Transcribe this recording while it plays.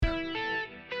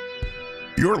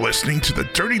You're listening to the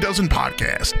Dirty Dozen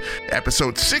Podcast,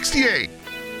 episode 68.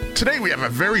 Today we have a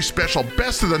very special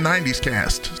Best of the 90s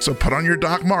cast, so put on your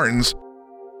Doc Martens,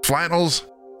 flannels,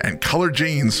 and colored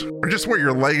jeans, or just wear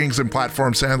your leggings and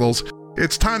platform sandals.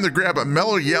 It's time to grab a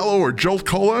Mellow Yellow or Jolt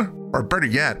Cola, or better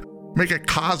yet, make a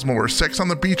Cosmo or Sex on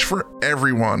the Beach for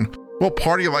everyone. We'll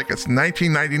party like it's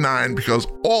 1999 because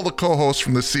all the co-hosts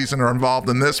from this season are involved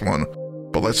in this one.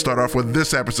 But let's start off with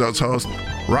this episode's host,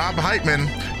 Rob Heitman,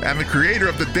 and the creator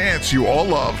of the dance you all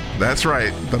love. That's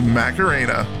right, the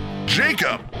Macarena,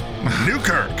 Jacob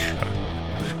Newkirk.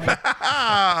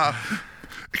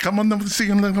 Come on, see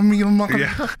him,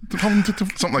 yeah.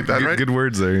 Something like that, right? Good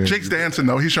words there. Yeah. Jake's dancing,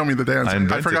 though. He showed me the dance.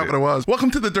 I forgot what it was.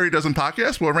 Welcome to the Dirty Dozen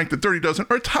Podcast. We'll rank the Dirty Dozen,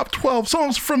 our top 12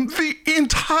 songs from the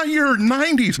entire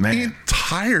 90s. Man. The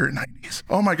entire 90s.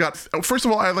 Oh, my God. First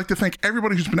of all, I'd like to thank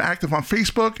everybody who's been active on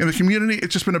Facebook and the community.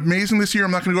 It's just been amazing this year.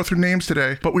 I'm not going to go through names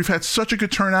today, but we've had such a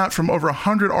good turnout from over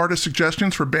 100 artist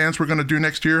suggestions for bands we're going to do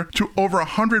next year to over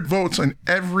 100 votes in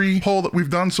every poll that we've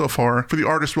done so far for the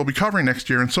artists we'll be covering next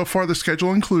year. And so far, the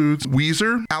schedule includes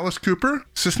Weezer, Alice Cooper,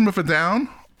 System of a Down,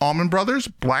 Allman Brothers,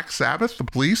 Black Sabbath, The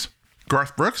Police,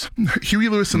 Garth Brooks, Huey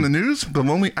Lewis and the News, The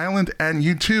Lonely Island, and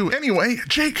U2. Anyway,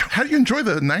 Jake, how do you enjoy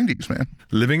the 90s, man?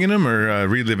 Living in them or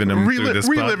reliving them through this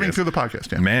reliving podcast? Through the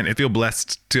podcast, yeah. Man, I feel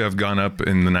blessed to have gone up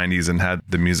in the 90s and had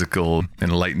the musical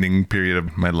enlightening period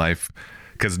of my life.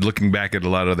 Because looking back at a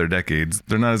lot of other decades,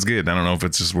 they're not as good. I don't know if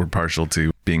it's just we're partial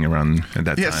to being around at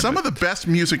that time. Yeah, some of the best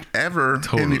music ever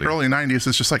in the early 90s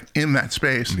is just like in that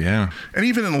space. Yeah. And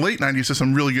even in the late 90s, there's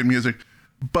some really good music.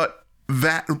 But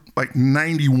that like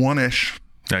 91-ish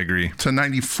I agree. to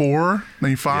 94,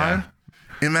 95, Yeah.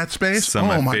 in that space. Some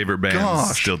of my favorite bands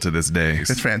gosh. still to this day.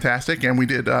 It's fantastic. And we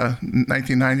did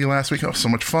 1990 last week. It was so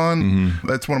much fun. Mm-hmm.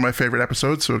 That's one of my favorite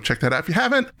episodes, so check that out if you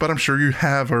haven't, but I'm sure you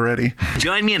have already.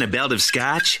 Join me in a belt of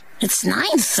scotch? It's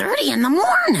 9:30 in the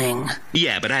morning.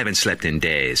 Yeah, but I haven't slept in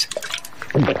days.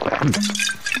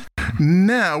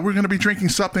 Now we're going to be drinking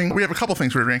something. We have a couple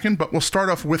things we're drinking, but we'll start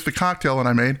off with the cocktail that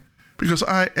I made because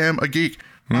I am a geek.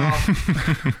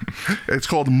 It's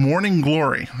called Morning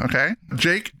Glory. Okay,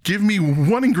 Jake, give me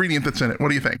one ingredient that's in it. What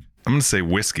do you think? I'm gonna say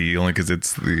whiskey only because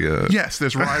it's the Yes,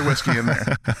 there's rye whiskey in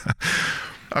there. Okay.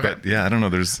 But yeah, I don't know.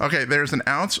 There's an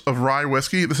ounce of rye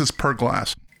whiskey. This is per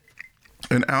glass.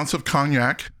 An ounce of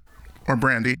cognac or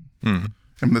brandy, in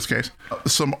this case.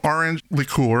 Some orange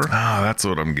liqueur. that's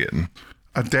what I'm getting.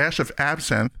 A dash of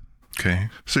absinthe. Okay.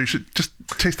 So you should just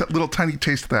taste that little tiny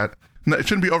taste of that. No, it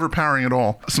shouldn't be overpowering at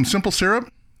all. Some simple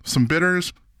syrup, some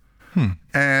bitters,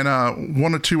 and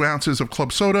 1 or 2 ounces of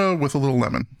club soda with a little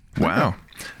lemon. Wow.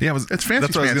 Yeah, it's fancy.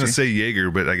 That's what I was going to say,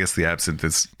 Jaeger, but I guess the absinthe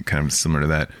is kind of similar to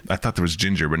that. I thought there was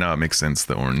ginger, but now it makes sense,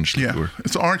 the orange liqueur. Yeah,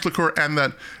 it's orange liqueur, and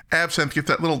that absinthe gets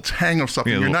that little tang of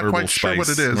something. Yeah, You're not herbal quite sure what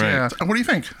spice, it is. right. Yeah. What do you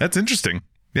think? That's interesting.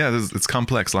 Yeah, it's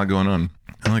complex, a lot going on.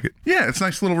 I like it. Yeah, it's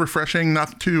nice, little refreshing,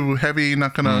 not too heavy,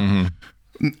 not gonna...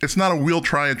 It's not a we'll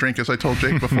try a drink, as I told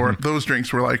Jake before. Those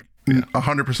drinks were like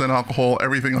 100% alcohol,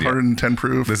 everything 110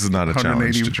 proof. This is not a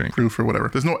challenge to drink. Proof or whatever.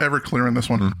 There's no Everclear in this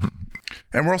one.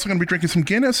 And we're also going to be drinking some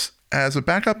Guinness as a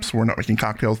backup, so we're not making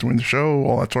cocktails during the show,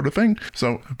 all that sort of thing.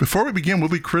 So before we begin, we'll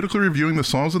be critically reviewing the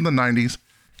songs of the 90s,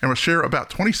 and we'll share about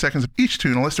 20 seconds of each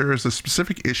tune unless there is a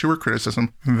specific issue or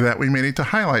criticism that we may need to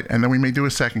highlight, and then we may do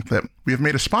a second clip. We have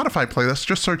made a Spotify playlist.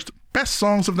 Just search Best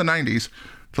Songs of the 90s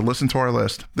to listen to our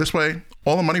list. This way,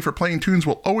 all the money for playing tunes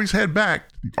will always head back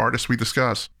to the artists we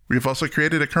discuss. We have also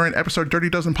created a current episode Dirty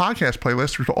Dozen podcast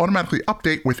playlist, which will automatically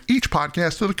update with each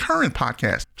podcast to the current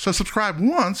podcast. So subscribe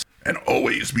once and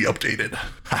always be updated.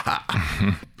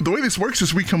 The way this works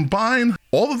is we combine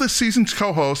all of this season's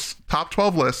co-hosts' top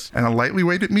 12 lists and a lightly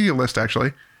weighted media list,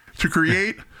 actually, to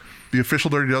create the official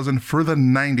Dirty Dozen for the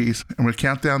 90s, and we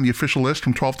count down the official list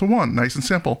from 12 to 1. Nice and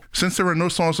simple. Since there were no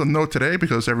songs of note today,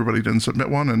 because everybody didn't submit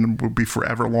one and it would be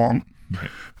forever long,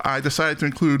 I decided to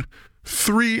include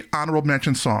 3 honorable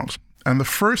mention songs. And the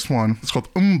first one is called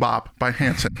Bop by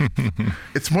Hanson.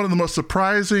 It's one of the most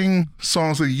surprising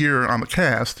songs of the year on the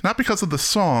cast, not because of the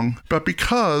song, but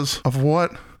because of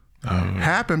what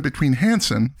happened between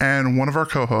Hanson and one of our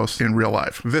co-hosts in real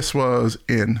life. This was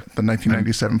in the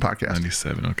 1997 podcast.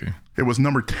 97, okay. It was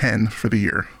number 10 for the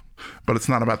year, but it's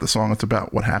not about the song. It's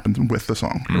about what happened with the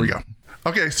song. Here we go.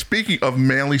 Okay, speaking of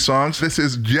manly songs, this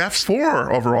is Jeff's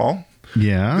 4 overall.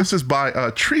 Yeah. This is by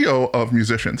a trio of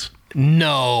musicians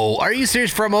No. Are you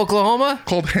serious? From Oklahoma?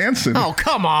 called Hanson. Oh,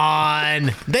 come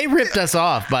on. They ripped us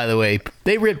off, by the way.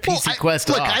 They ripped PC Quest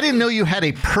off. Look, I didn't know you had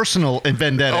a personal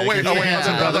vendetta. Oh, wait,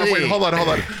 hold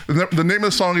on. The name of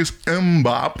the song is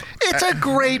Bop. It's a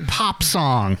great pop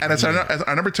song. And it's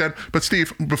our number 10. But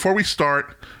Steve, before we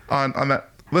start on that,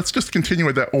 let's just continue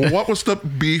with that. What was the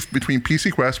beef between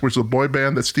PC Quest, which is a boy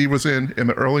band that Steve was in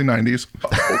the early 90s,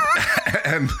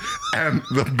 and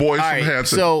the boys All from right,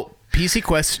 Hanson? so PC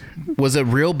Quest was a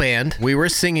real band. We were a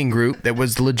singing group that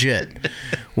was legit.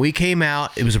 We came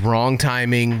out, it was wrong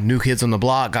timing. New Kids on the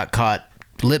Block got caught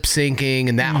lip syncing,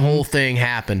 and that whole thing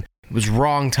happened. It was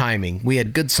wrong timing. We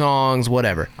had good songs,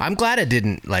 whatever. I'm glad it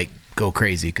didn't go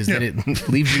crazy, because then it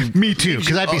leaves you. Me too,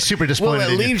 because I'd be super disappointed. Well,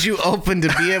 it in you. leaves you open to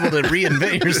be able to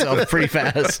reinvent yourself pretty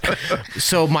fast.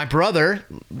 So my brother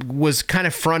was kind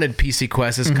of fronted PC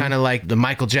Quest as kind of like the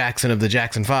Michael Jackson of the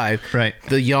Jackson 5. Right.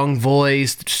 The young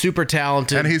voice, super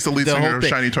talented. And he's the lead singer whole of thing.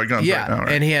 Shiny Toy Guns Yeah, right now,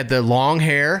 right? and he had the long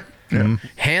hair. Yeah.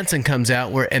 Hanson comes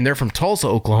out, and they're from Tulsa,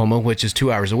 Oklahoma, which is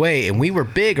 2 hours away. And we were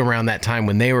big around that time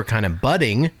when they were kind of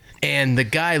budding. And the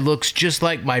guy looks just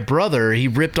like my brother. He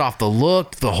ripped off the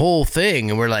look, the whole thing.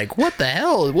 And we're like, what the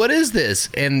hell? What is this?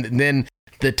 And then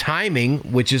the timing,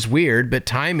 which is weird, but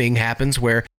timing happens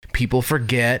where people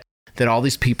forget that all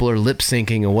these people are lip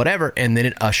syncing or whatever. And then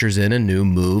it ushers in a new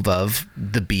move of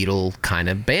the Beatle kind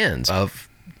of bands of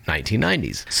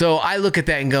 1990s. So I look at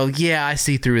that and go, yeah, I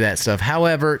see through that stuff.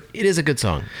 However, it is a good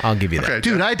song. I'll give you that. Okay,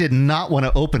 Dude, I did not want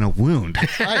to open a wound.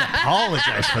 I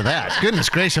apologize for that. Goodness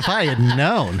gracious, if I had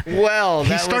known. Well,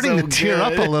 He's starting to tear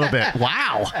up a little bit.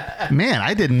 Wow. Man,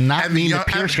 I did not And mean the to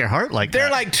pierce your heart like They're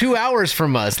that. like 2 hours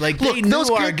from us. Like, Look, they knew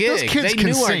those our kids- gig. those kids They can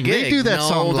knew our sing. They gig. do that no,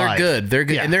 song they're live. good. They're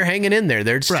good. Yeah. And they're hanging in there.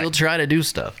 They're still Right. trying to do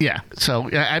stuff. Yeah. So,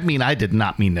 I mean, I did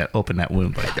not mean to open that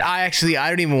wound like that. I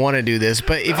don't even want to do this,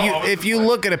 but if you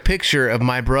look at a picture of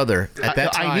my brother at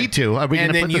that I time, need to. Are we and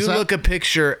gonna then put this you up? look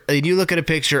at a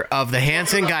picture of the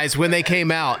Hanson guys when they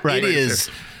came out, Right. it is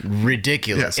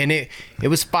ridiculous. Yes. And it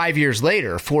was 5 years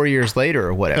later, 4 years later,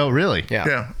 or whatever. Oh, really? Yeah.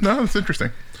 Yeah. No, it's interesting.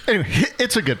 Anyway,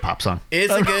 it's a good pop song.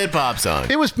 It's a good pop song.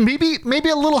 It was maybe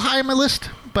a little high on my list,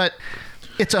 but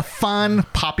it's a fun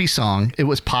poppy song. It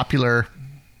was popular.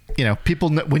 You know, people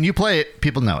when you play it,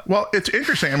 people know it. Well, it's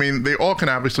interesting. I mean, they all can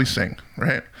obviously sing,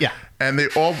 right? Yeah. And they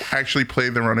all actually play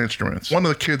their own instruments. One of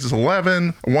the kids is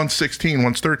 11, one's 16,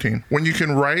 one's 13. When you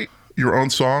can write your own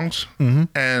songs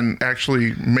and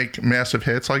actually make massive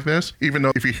hits like this, even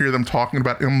though if you hear them talking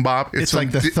about bop, It's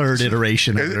like the third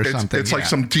iteration of it or something. It's like yeah.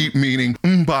 some deep meaning.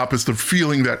 Bop is the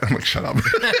feeling that I'm like, shut up.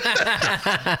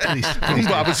 Please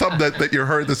Bop is something that you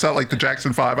heard that sound like the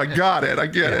Jackson 5. I got it. I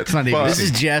get it. it's not even- But- This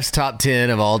is Jeff's top 10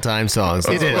 of all time songs.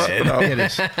 It is. No. It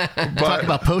is. Talk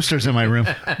about posters in my room.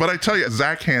 But I tell you,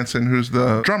 Zach Hansen, who's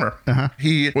the drummer,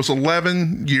 he was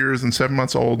 11 years and 7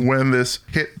 months old when this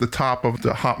hit the top of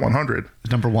the Hot 100.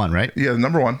 Number one, right? Yeah,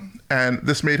 number one. And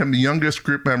this made him the youngest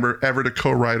group member ever to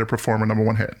co-write or perform a number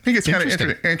one hit. I think it's kind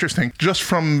of interesting just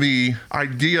from the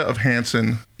idea of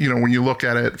Hanson, you know, when you look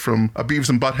at it from a Beavis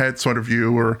and Butthead sort of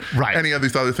view or Right. any of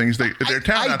these other things, they're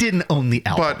talented. I didn't own the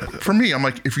album. But for me, I'm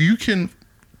like, if you can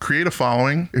create a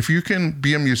following, if you can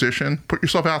be a musician, put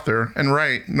yourself out there and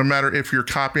write, no matter if you're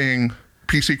copying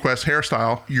PC Quest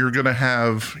hairstyle, you're going to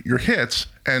have your hits.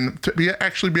 And to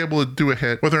actually be able to do a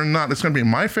hit, whether or not it's going to be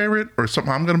my favorite or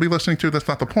something I'm going to be listening to, that's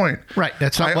not the point. Right.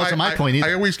 Wasn't my point either.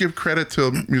 I always give credit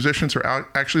to musicians who are out,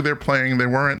 actually they're playing. They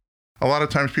weren't. A lot of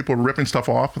times people are ripping stuff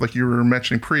off, like you were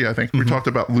mentioning pre, I think. We talked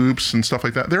about loops and stuff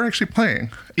like that. They're actually playing.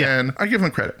 Yeah. And I give them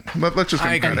credit. Let's just give them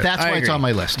agree. credit. And that's I why it's agree. on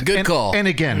my list. Good And- call. And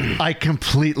again, I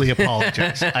completely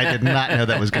apologize. I did not know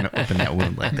that was going to open that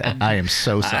wound like that. I am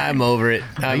so sorry. I'm over it.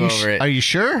 I'm over it. Are you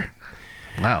sure?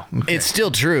 Wow. Okay. It's still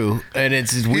true, and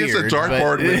it's He weird. has a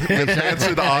dartboard with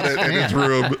Hanson on it in his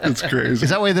room. It's crazy. Is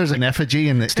that why there's an effigy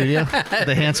in the studio?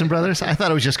 The Hanson brothers? I thought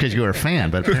it was just because you were a fan,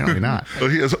 but apparently not. So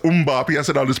he has bop. He has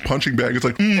it on his punching bag. It's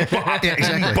like bop. Yeah,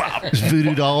 exactly. There's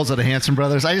voodoo dolls of the Hanson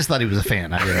brothers. I just thought he was a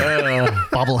fan.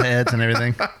 Bobbleheads and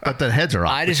everything. But the heads are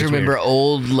off. I just which is remember weird.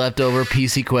 old leftover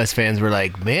PC Quest fans were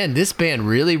like, "Man, this band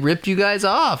really ripped you guys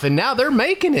off, and now they're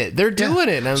making it. They're doing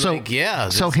it." And I was like, "Yeah."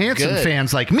 So that's Hanson good."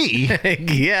 fans like me,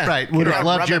 yeah, right, would have Rub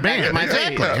loved it your back band. in my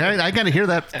Exactly. face. Right? I got to hear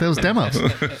those demos.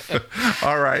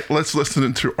 All right, let's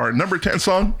listen to our number 10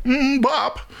 song,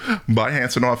 Bop, by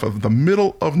Hanson off of the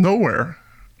Middle of Nowhere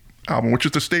album, which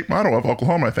is the state motto of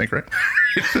Oklahoma, I think, right?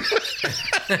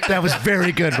 That was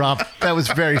very good, Rob. That was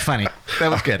very funny. That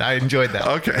was good. I enjoyed that.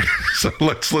 Okay, so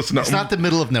let's listen to It's not the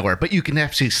middle of nowhere, but you can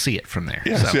actually see it from there.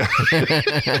 Yes, so.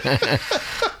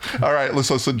 yeah. All right, let's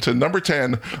listen to number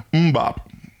 10, Bop.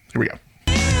 Here we go.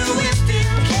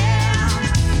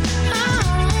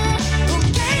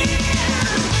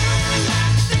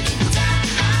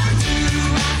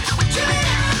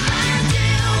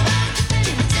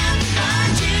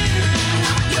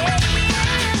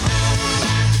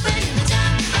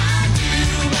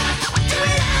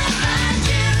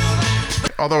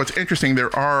 Although it's interesting,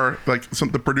 there are like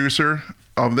the producer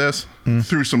of this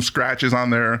threw some scratches on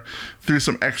there, threw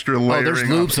some extra layering. Oh, there's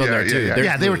loops on there too.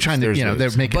 Yeah, they were trying to, they're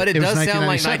making. But it does sound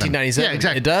like 1997. Yeah,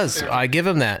 exactly. It does. I give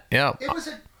him that. Yeah. It was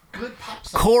a good pop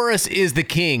song. Chorus is the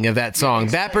king of that song.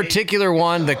 That particular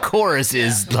one, the chorus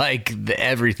is like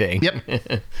everything.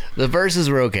 Yep. The verses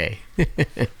were okay.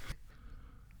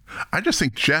 I just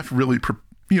think Jeff really,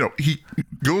 he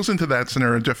goes into that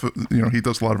scenario. Jeff, he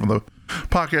does a lot of the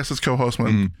podcasts as co-host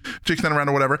when Jake's not around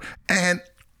or whatever, and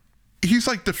he's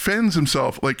like defends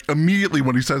himself like immediately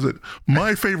when he says it.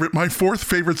 My fourth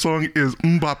favorite song is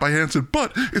MMMBop by Hanson,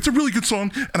 but it's a really good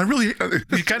song, and I really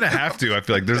You kind of have to. I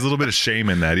feel like there's a little bit of shame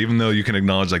in that, even though you can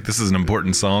acknowledge like this is an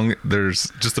important song.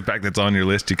 There's just the fact that it's on your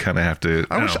list. You kind of have to.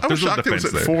 I was shocked it was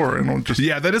at 4, and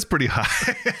yeah, that is pretty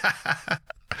high.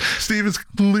 Steve is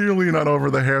clearly not over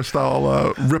the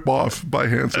hairstyle rip-off by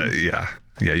Hanson. Yeah,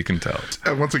 you can tell.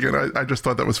 And once again, I just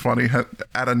thought that was funny.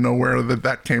 Out of nowhere,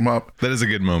 that came up. That is a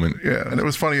good moment. Yeah, and it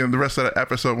was funny. In the rest of the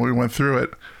episode, when we went through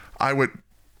it, I would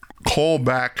call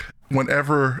back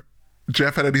whenever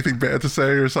Jeff had anything bad to say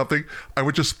or something. I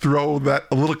would just throw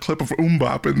a little clip of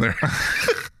MMMBop in there.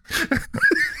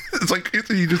 It's like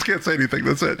you just can't say anything.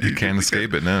 That's it. You can't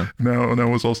escape it now. No, it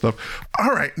was all stuff.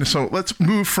 All right, so let's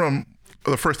move from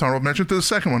the first honorable mention to the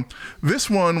second one. This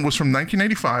one was from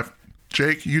 1985.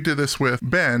 Jake, you did this with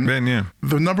Ben. Ben, yeah.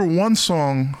 The number one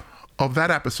song of that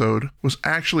episode was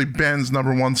actually Ben's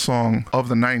number one song of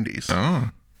the 90s. Oh.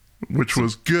 Which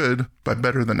was Good by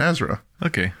Better Than Ezra.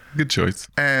 Okay, good choice.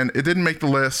 And it didn't make the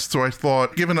list, so I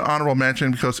thought, give it an honorable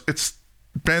mention because it's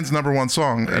Ben's number one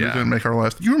song, and it didn't make our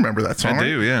list. You remember that song, I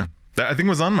do, yeah. I think it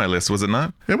was on my list, was it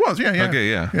not? It was, yeah. Okay,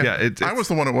 yeah. I was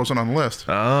the one that wasn't on the list.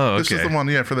 Oh, okay. This is the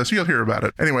one, for this. You'll hear about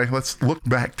it. Anyway, let's look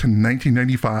back to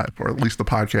 1995, or at least the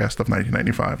podcast of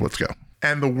 1995. Let's go.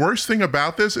 And the worst thing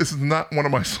about this is it's not one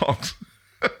of my songs.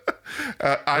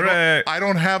 I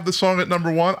don't have the song at number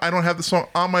one. I don't have the song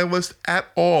on my list at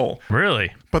all.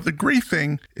 Really? But the great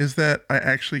thing is that I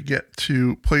actually get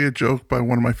to play a joke by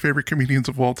one of my favorite comedians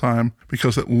of all time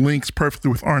because it links perfectly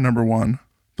with our number one,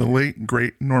 the late,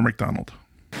 great Norm Macdonald.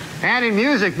 And in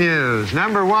music news,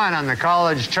 number one on the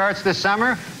college charts this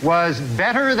summer was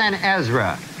Better Than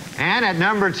Ezra. And at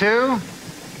number 2,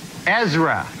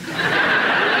 Ezra.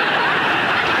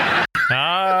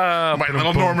 My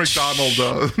little Norm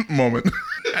Macdonald moment.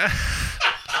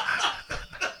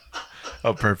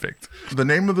 Oh, perfect. The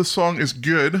name of the song is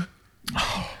Good.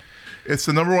 It's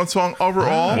the number one song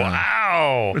overall.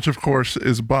 Wow. Which, of course,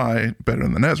 is by Better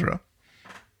Than Ezra.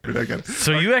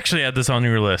 So you actually had this on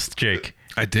your list, Jake.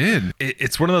 I did.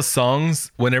 It's one of those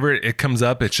songs, whenever it comes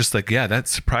up, it's just like, yeah,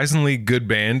 that's surprisingly good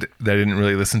band that I didn't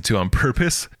really listen to on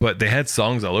purpose, but they had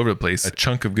songs all over the place, a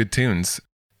chunk of good tunes.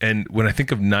 And when I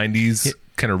think of 90s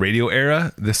kind of radio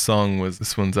era, this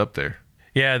one's up there.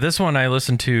 Yeah, this one I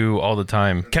listen to all the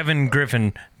time. Kevin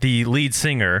Griffin, the lead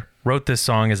singer, wrote this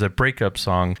song as a breakup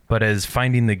song, but as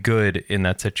finding the good in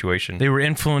that situation. They were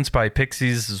influenced by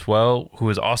Pixies as well, who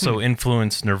has also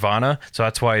influenced Nirvana. So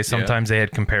that's why sometimes they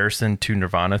had comparison to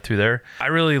Nirvana through there. I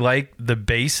really like the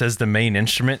bass as the main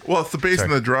instrument. Well, it's the bass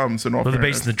and the drums. And all the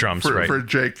bass and the drums, right. For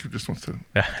Jake, who just wants to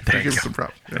give him some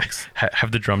props. Yeah.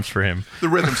 Have the drums for him. The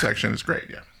rhythm section is great,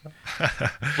 yeah.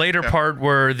 Later part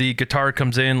where the guitar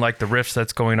comes in, like the riffs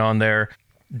that's going on there.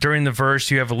 During the verse,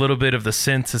 you have a little bit of the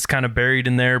synth that's kind of buried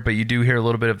in there, but you do hear a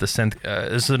little bit of the synth.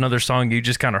 This is another song you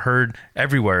just kind of heard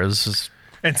everywhere. This is,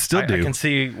 and still do. I can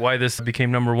see why this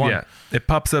became number one. Yeah, it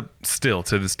pops up still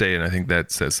to this day, and I think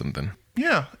that says something.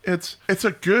 Yeah, it's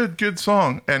a good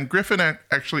song. And Griffin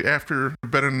actually, after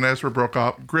Better Than Ezra broke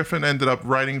up, Griffin ended up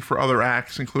writing for other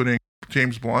acts, including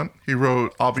James Blunt. He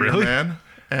wrote I'll Be Your Man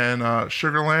and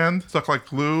Sugarland, Stuck Like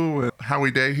Glue, and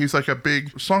Howie Day. He's like a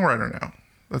big songwriter now.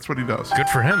 That's what he does. Good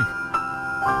for him.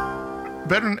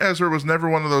 Better Than Ezra was never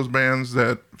one of those bands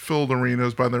that filled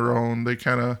arenas by their own. They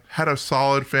kind of had a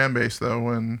solid fan base, though,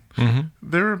 and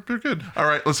they're good. All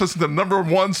right, let's listen to the number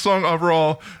one song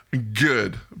overall,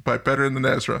 Good, by Better Than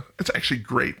Ezra. It's actually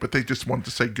great, but they just wanted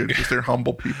to say good because they're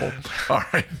humble people. All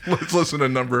right, let's listen to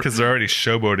number... Because they're already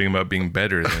showboating about being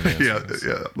better than Ezra.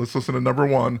 Yeah. Let's listen to number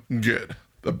one, Good.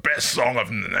 The best song of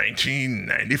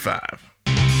 1995.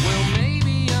 Well,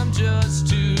 maybe I'm just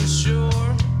too sure.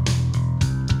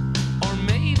 Or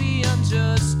maybe I'm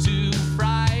just too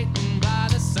frightened by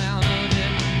the sound of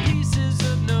it. Pieces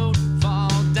of note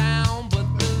fall down, but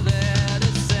the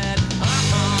letter said, it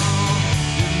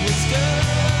was good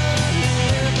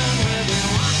living with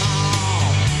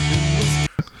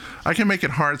it. I can make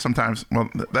it hard sometimes. Well,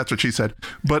 that's what she said.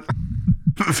 But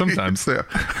Sometimes. Yeah.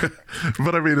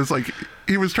 But I mean, it's like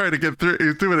he was trying to get through. He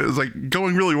was doing it. It was like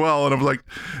going really well, and I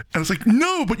was like,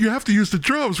 no, but you have to use the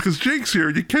drums because Jake's here.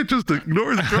 You can't just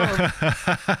ignore the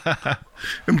drums.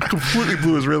 And completely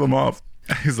blew his rhythm off.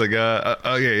 He's like,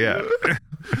 okay, yeah.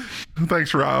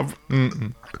 Thanks, Rob.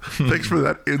 Thanks for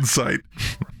that insight.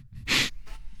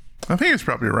 I think it's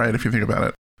probably right if you think about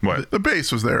it. What? The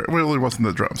bass was there. It really wasn't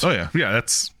the drums. Oh, yeah. Yeah,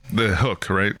 that's the hook,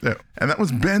 right? Yeah. And that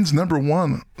was Ben's number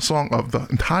one song of the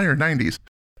entire 90s.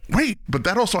 Wait, but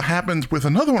that also happens with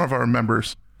another one of our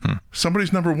members.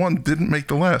 Somebody's number one didn't make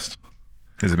the list.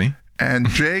 Is it me? And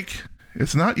Jake,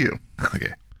 it's not you.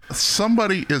 Okay.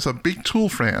 Somebody is a big Tool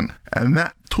fan, and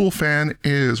that Tool fan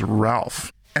is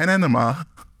Ralph. And Enema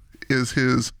is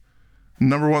his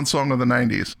number one song of the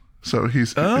 90s. So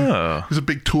he's a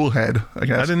big Tool head, I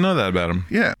guess. I didn't know that about him.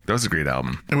 Yeah. That was a great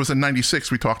album. It was in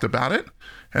 96 we talked about it,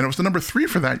 and it was the number 3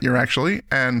 for that year, actually.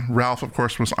 And Ralph, of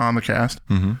course, was on the cast.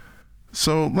 Mm-hmm.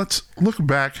 So let's look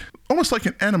back, almost like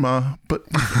an Enema, but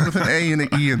with an A and an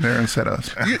E in there instead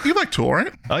of. You like Tool,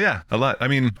 right? Oh yeah, a lot. I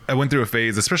mean, I went through a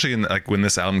phase, especially in like when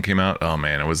this album came out. Oh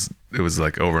man, it was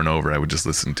like over and over. I would just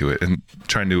listen to it and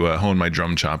trying to hone my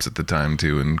drum chops at the time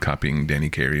too, and copying Danny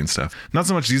Carey and stuff. Not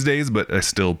so much these days, but I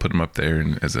still put them up there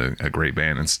and as a great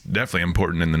band. It's definitely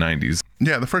important in the 90s.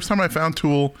 Yeah, the first time I found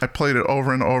Tool, I played it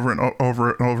over and over and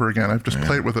over and over again. I've just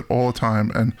played with it all the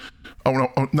time. And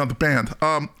no, the band.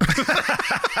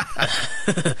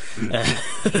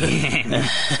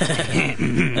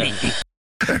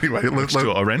 Anyway, let's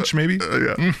to a wrench, maybe.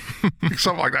 Yeah,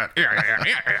 something like that.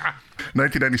 Yeah.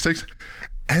 1996,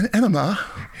 and Enema.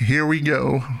 Here we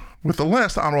go with the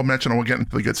last honorable mention, and we'll get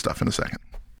into the good stuff in a second.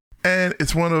 And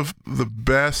it's one of the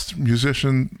best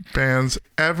musician bands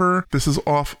ever. This is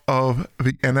off of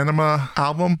the Enema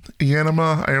album.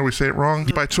 Enema, I always say it wrong,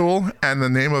 by Tool. And the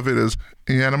name of it is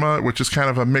Enema, which is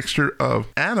kind of a mixture of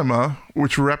anima,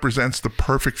 which represents the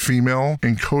perfect female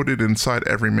encoded inside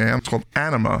every man. It's called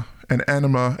anima. And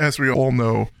anima, as we all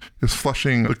know, is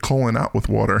flushing the colon out with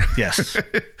water. Yes.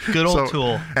 Good old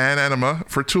Tool. And Enema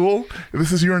for Tool.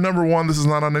 This is your number one. This is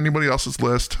not on anybody else's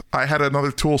list. I had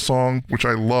another Tool song, which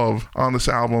I love, on this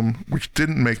album, which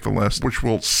didn't make the list, which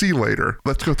we'll see later.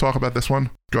 Let's go talk about this one.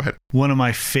 Go ahead. One of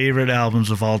my favorite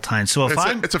albums of all time. So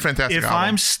it's a fantastic album. If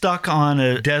I'm stuck on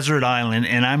a desert island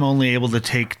and I'm only able to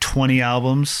take 20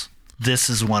 albums, this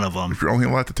is one of them. If you're only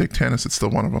allowed to take 10, it's still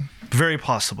one of them. Very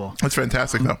possible. It's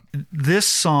fantastic, though. This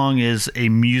song is a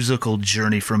musical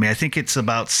journey for me. I think it's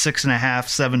about 6.5,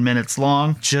 7 minutes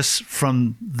long, just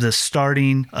from the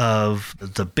starting of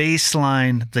the bass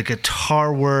line, the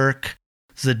guitar work,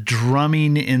 the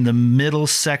drumming in the middle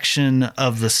section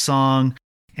of the song,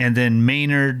 and then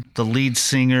Maynard, the lead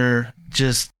singer,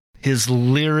 just his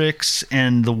lyrics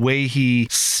and the way he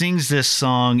sings this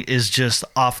song is just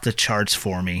off the charts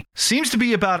for me. Seems to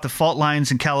be about the fault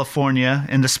lines in California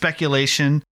and the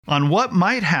speculation on what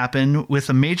might happen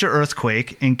with a major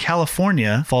earthquake and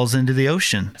California falls into the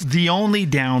ocean. The only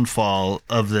downfall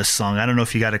of this song, I don't know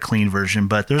if you got a clean version,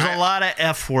 but there's a lot of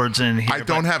F words in here. I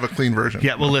don't have a clean version.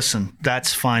 Yeah, well, listen,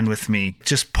 that's fine with me.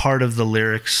 Just part of the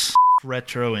lyrics,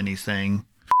 retro anything,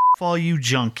 all you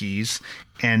junkies,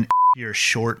 and your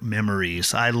short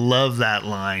memories. I love that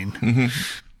line. Mm-hmm.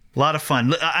 A lot of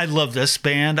fun. I love this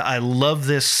band. I love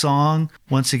this song.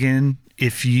 Once again,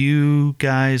 if you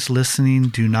guys listening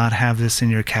do not have this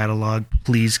in your catalog,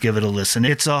 please give it a listen.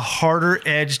 It's a harder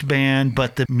edged band,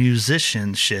 but the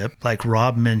musicianship, like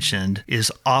Rob mentioned,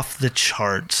 is off the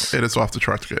charts. It is off the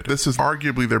charts good. This is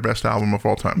arguably their best album of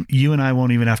all time. You and I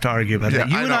won't even have to argue about that.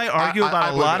 You and I argue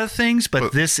about a lot of things,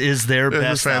 but this is their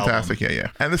best album. It's fantastic, yeah.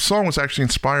 And this song was actually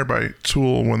inspired by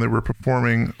Tool when they were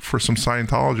performing for some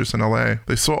Scientologists in LA.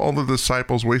 They saw all the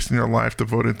disciples wasting their life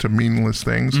devoted to meaningless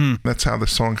things. That's how the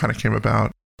song kind of came about.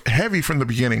 Heavy from the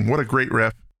beginning. What a great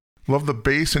riff. Love the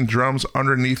bass and drums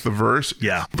underneath the verse.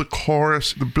 Yeah. The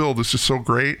chorus, the build is just so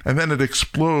great. And then it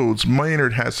explodes.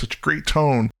 Maynard has such great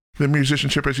tone. The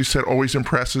musicianship, as you said, always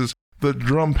impresses. The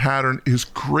drum pattern is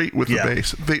great with the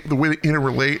bass. The way they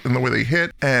interrelate and the way they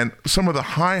hit. And some of the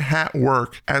hi-hat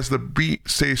work as the beat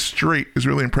stays straight is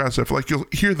really impressive. Like you'll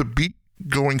hear the beat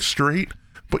going straight,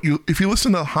 but if you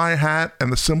listen to the hi-hat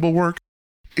and the cymbal work,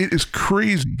 it is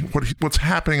crazy what's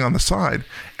happening on the side,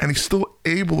 and he's still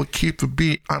able to keep the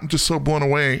beat. I'm just so blown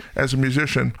away as a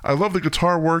musician. I love the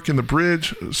guitar work in the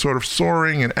bridge, sort of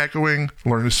soaring and echoing.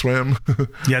 Learn to swim.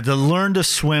 Yeah, the learn to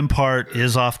swim part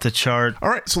is off the chart. All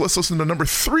right, so let's listen to number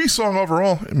 3 song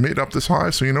overall. It made up this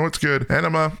high, so you know it's good.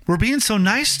 Enema. We're being so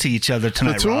nice to each other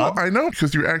tonight, Rob. I know,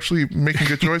 because you're actually making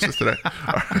good choices today.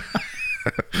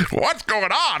 What's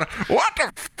going on? What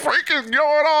the freak is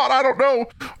going on? I don't know.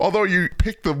 Although you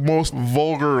picked the most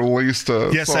vulgar laced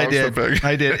Yes, I songs to did. pick.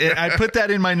 I did. I put that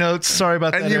in my notes. Sorry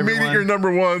about that, And you made it your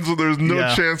number one, so there's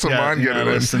no chance of mine getting in.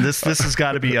 Listen, this has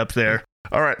got to be up there.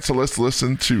 All right, so let's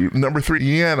listen to number 3,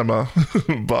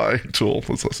 Yanima by Tool.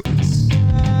 Let's listen.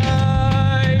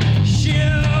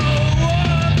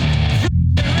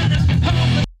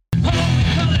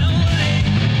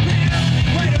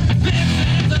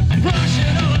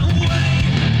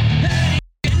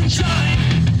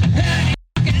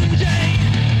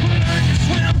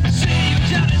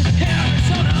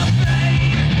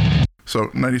 So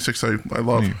 96, I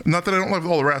love. Not that I don't love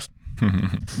all the rest.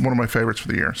 One of my favorites for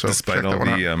the year. So despite check all that one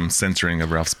out. the censoring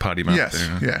of Ralph's potty mouth. Yes,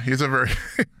 there. yeah, he's a very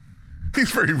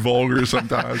he's very vulgar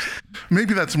sometimes.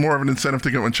 Maybe that's more of an incentive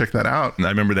to go and check that out. I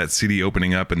remember that CD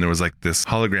opening up and there was like this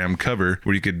hologram cover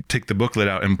where you could take the booklet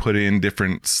out and put in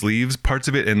different sleeves, parts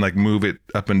of it, and like move it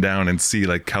up and down and see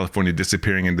like California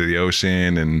disappearing into the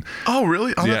ocean. And oh,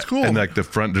 really? Oh, that's cool. And like the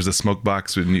front, there's a smoke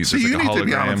box with So there's you like a need to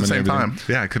be on hologram at the and same everything. time.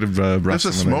 Yeah, I could have brought There's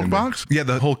a some of that smoke in. box? Yeah,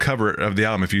 the whole cover of the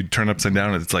album, if you turn upside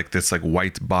down, it's like this like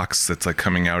white box that's like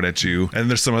coming out at you. And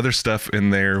there's some other stuff in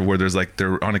there where there's like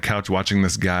they're on a couch watching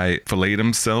this guy fillet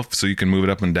himself so you can move it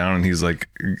up and down, and he's like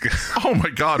oh my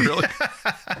god, really?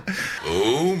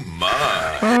 Oh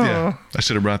my. Yeah, I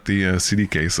should have brought the CD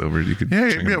case over. You could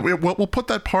We'll put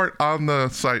that part on the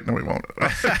site. No, we won't.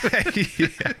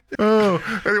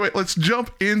 Oh, anyway, let's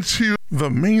jump into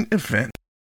the main event.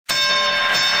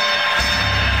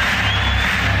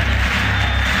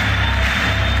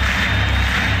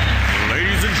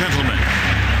 Ladies and gentlemen,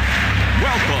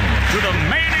 welcome to the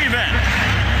main event.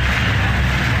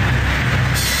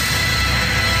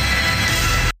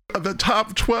 The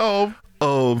top 12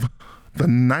 of the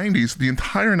 90s, the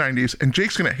entire 90s, and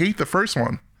Jake's gonna hate the first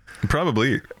one.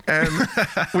 Probably. And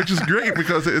which is great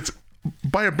because it's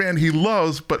by a band he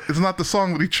loves, but it's not the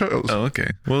song that he chose. Oh,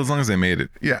 okay. Well, as long as they made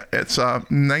it. Yeah, it's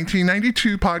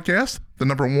 1992 podcast, the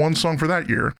number 1 song for that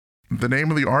year. The name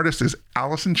of the artist is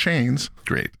Alice in Chains.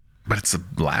 Great. But it's the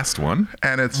last one?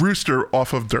 And it's Rooster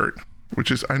off of Dirt,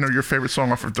 which is, I know, your favorite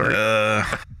song off of Dirt.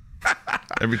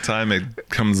 Every time it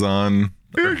comes on,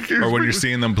 or when you're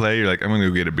seeing them play, you're like, I'm going to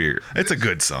go get a beer. It's a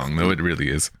good song, though. It really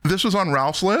is. This was on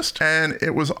Ralph's list, and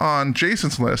it was on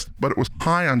Jason's list, but it was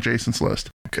high on Jason's list.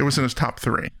 It was in his top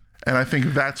 3. And I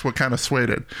think that's what kind of swayed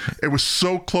it. It was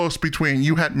so close between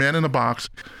You Had Man in a Box.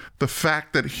 The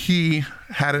fact that he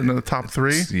had it in the top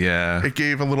 3, yeah, it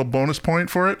gave a little bonus point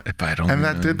for it. If I don't and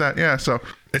that did that, yeah. So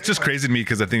it's just crazy to me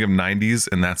because I think of 90s,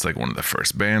 and that's like one of the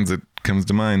first bands that comes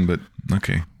to mind, but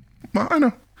okay. Well, I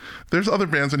know. There's other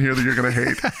bands in here that you're going to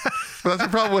hate. But that's the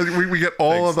problem. We get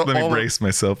all of the... Let me brace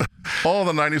myself. All of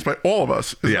the 90s by all of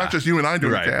us. It's not just you and I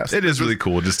doing right. the cast. It is really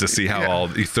cool just to see how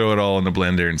you throw it all in the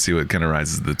blender and see what kind of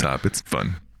rises to the top. It's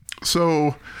fun.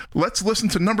 So let's listen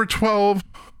to number 12,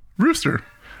 Rooster,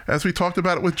 as we talked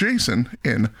about it with Jason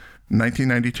in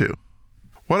 1992.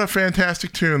 What a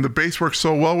fantastic tune. The bass works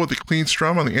so well with the clean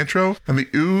strum on the intro, and the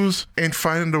ooze Ain't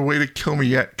Finding a Way to Kill Me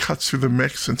Yet cuts through the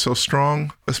mix and so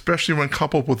strong, especially when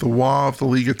coupled with the wah of the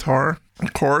lead guitar. The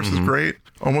chorus is great,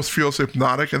 almost feels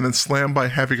hypnotic and then slammed by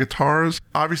heavy guitars.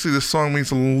 Obviously, this song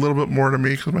means a little bit more to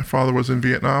me because my father was in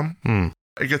Vietnam.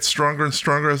 It gets stronger and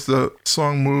stronger as the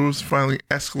song moves, finally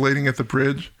escalating at the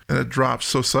bridge, and it drops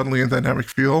so suddenly in dynamic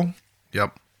feel.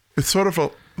 Yep. It's sort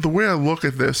of the way I look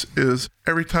at this is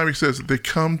every time he says, they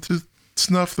come to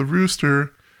snuff the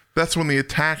rooster, that's when the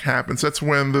attack happens. That's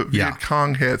when the Viet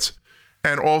Cong hits.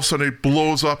 And all of a sudden it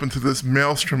blows up into this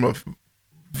maelstrom of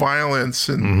violence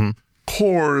and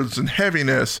chords and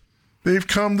heaviness. They've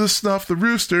come to snuff the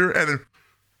rooster, and then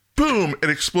boom, it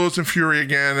explodes in fury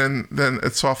again, and then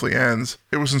it softly ends.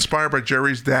 It was inspired by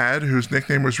Jerry's dad, whose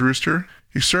nickname was Rooster.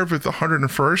 He served with the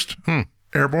 101st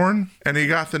Airborne, and he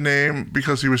got the name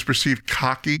because he was perceived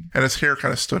cocky, and his hair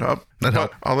kind of stood up.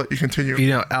 But I'll let you continue. You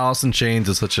know, Alice in Chains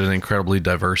is such an incredibly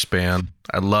diverse band.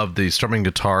 I love the strumming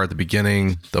guitar at the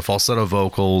beginning, the falsetto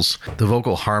vocals, the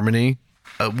vocal harmony.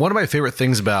 One of my favorite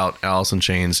things about Alice in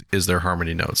Chains is their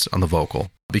harmony notes on the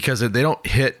vocal, because they don't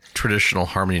hit traditional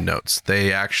harmony notes.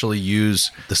 They actually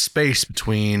use the space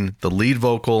between the lead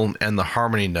vocal and the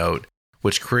harmony note,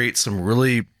 which creates some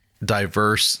really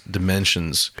diverse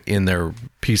dimensions in their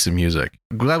piece of music.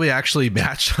 I'm glad we actually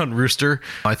matched on Rooster.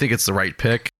 I think it's the right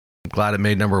pick. I'm glad it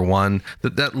made number 1.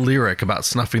 That lyric about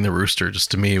snuffing the rooster just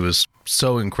to me was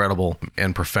so incredible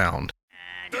and profound.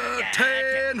 The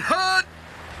Tan Hut!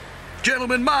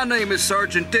 Gentlemen, my name is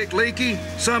Sergeant Dick Leakey.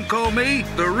 Some call me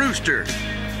the Rooster.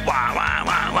 Wah, wah,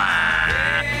 wah, wah.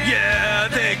 Yeah,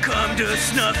 they come to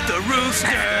snuff the rooster.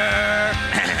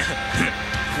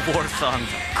 War songs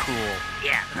are cool.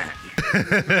 Yeah.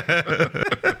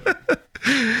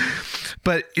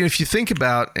 But if you think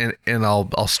about, and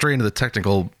I'll stray into the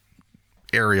technical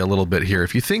area a little bit here.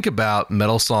 If you think about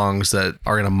metal songs that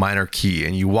are in a minor key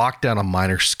and you walk down a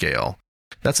minor scale,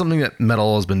 that's something that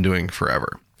metal has been doing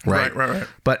forever, right? Right.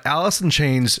 But Alice in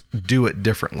Chains do it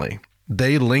differently.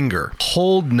 They linger,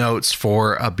 hold notes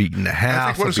for a beat and a half.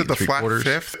 I think, what is it, the flat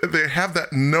fifth? They have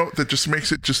that note that just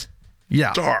makes it just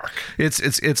dark. It's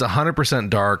 100%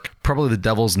 dark. Probably the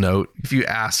devil's note. If you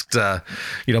asked,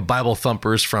 Bible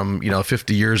thumpers from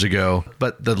 50 years ago,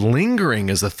 but the lingering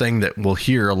is the thing that we'll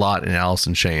hear a lot in Alice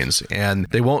in Chains, and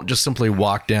they won't just simply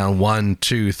walk down 1,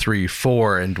 2, 3,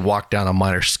 4 and walk down a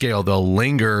minor scale. They'll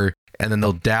linger and then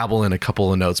they'll dabble in a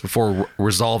couple of notes before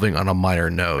resolving on a minor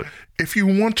note. If you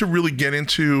want to really get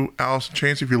into Alice in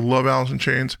Chains, if you love Alice in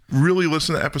Chains, really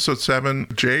listen to episode 7.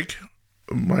 Jake,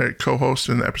 my co-host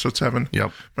in episode 7,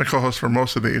 my co-host for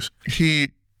most of these,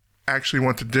 he actually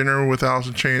went to dinner with Alice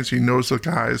in Chains. He knows the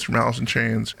guys from Alice in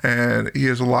Chains, and he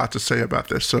has a lot to say about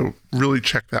this. So really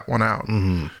check that one out.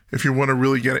 Mm-hmm. If you want to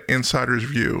really get an insider's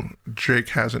view, Jake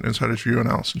has an insider's view on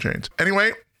Alice in Chains.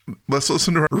 Anyway, let's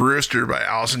listen to Rooster by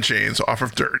Alice in Chains off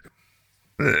of Dirt.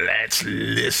 Let's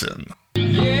listen.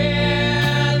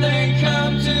 Yeah, they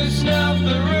come to snuff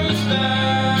the rooster.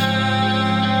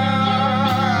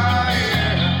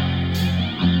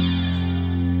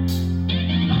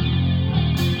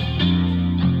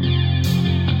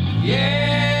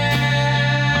 Yeah,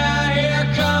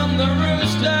 here come the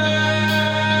rooster.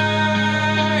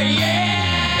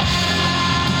 Yeah.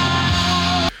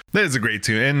 That is a great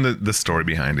tune, and the story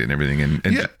behind it and everything. And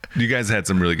you guys had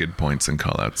some really good points and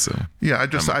call outs. So yeah,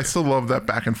 I still love that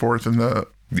back and forth and the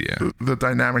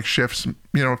dynamic shifts,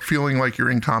 feeling like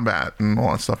you're in combat and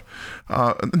all that stuff.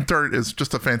 Dirt is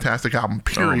just a fantastic album,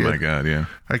 period. Oh my God, yeah.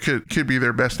 It could be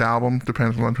their best album,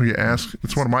 depends on who you ask.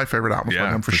 It's one of my favorite albums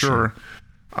by them for sure.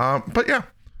 But yeah,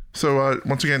 so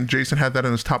once again, Jason had that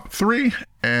in his top 3,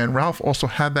 and Ralph also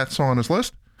had that song on his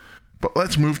list. But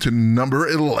let's move to number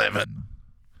 11.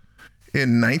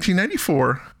 In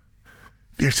 1994,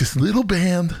 there's this little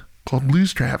band called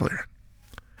Blues Traveler.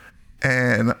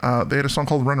 And they had a song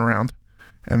called Runaround,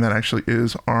 and that actually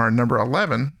is our number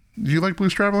 11. Do you like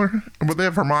Blues Traveler? Well, they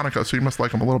have harmonica, so you must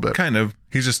like them a little bit. Kind of.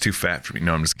 He's just too fat for me.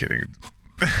 No, I'm just kidding.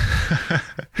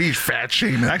 He's fat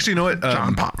shaming. Actually, you know what?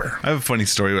 John Popper. I have a funny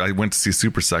story. I went to see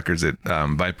Super Suckers at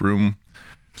Vipe Room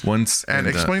once. And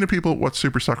explain to people what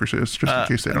Super Suckers is, just in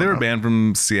case they don't know. They're a band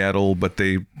from Seattle, but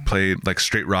they played like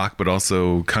straight rock, but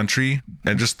also country,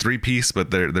 and just 3-piece,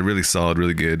 but they're really solid,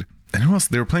 really good. And who else?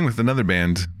 They were playing with another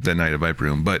band that night at Vipe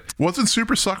Room, but wasn't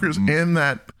Super Suckers in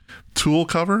that Tool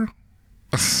cover?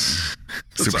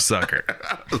 Super Sucker.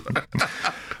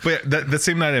 But yeah, that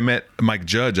same night I met Mike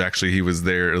Judge. Actually, he was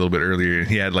there a little bit earlier, and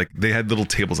he had they had little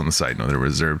tables on the side. No, they were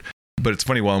reserved. But it's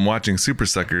funny, while I'm watching Super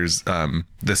Suckers,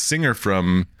 the singer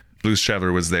from Blues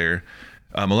Traveler was there.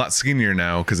 A lot skinnier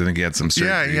now because I think he had some surgery.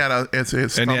 Yeah, he had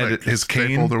and he had his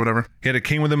cane or whatever. He had a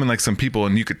cane with him and some people,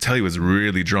 and you could tell he was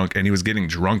really drunk, and he was getting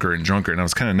drunker and drunker. And I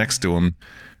was kind of next to him,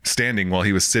 standing while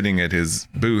he was sitting at his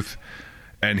booth,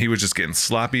 and he was just getting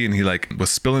sloppy, and he was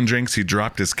spilling drinks. He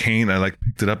dropped his cane. I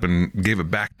picked it up and gave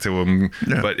it back to him,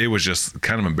 but it was just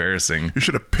kind of embarrassing. You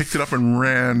should have picked it up and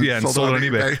ran. Yeah, and sold it on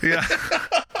eBay. Yeah.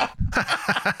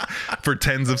 For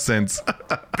tens of cents.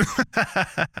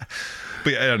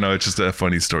 But yeah, I don't know. It's just a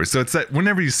funny story. So it's that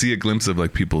whenever you see a glimpse of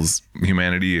people's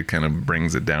humanity, it kind of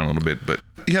brings it down a little bit. But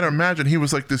you had to imagine he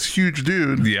was this huge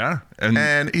dude. Yeah.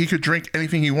 And he could drink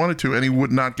anything he wanted to, and he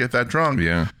would not get that drunk.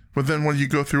 Yeah. But then when you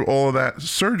go through all of that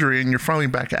surgery and you're finally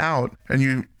back out and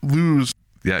you lose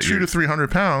 200 to 300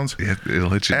 pounds,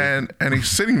 it'll hit you. And he's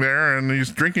sitting there and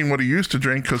he's drinking what he used to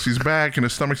drink because he's back and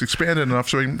his stomach's expanded enough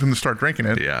so he can start drinking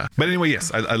it. Yeah. But anyway,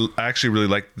 yes, I actually really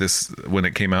liked this when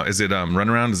it came out. Is it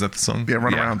Runaround? Is that the song? Yeah,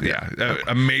 Runaround. Yeah.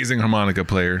 Amazing harmonica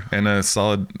player and a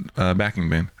solid backing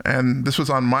band. And this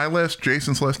was on my list,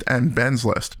 Jason's list, and Ben's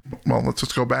list. Well, let's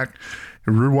just go back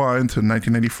and rewind to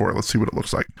 1994. Let's see what it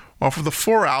looks like. Off of the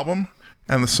 4 album,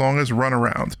 and the song is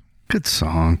Runaround. Good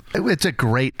song. It's a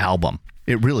great album.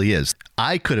 It really is.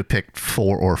 I could have picked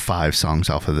 4 or 5 songs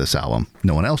off of this album.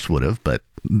 No one else would have, but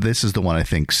this is the one I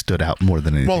think stood out more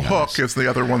than anything else. Well, Hook is the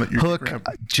other one that you Hook, grabbed.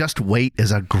 Just Wait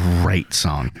is a great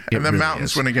song. And then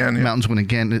Mountains Win Again. Yeah. Mountains Win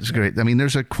Again is great. I mean,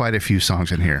 there's quite a few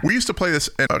songs in here. We used to play this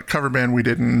in a cover band we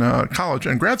did in college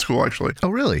and grad school, actually. Oh,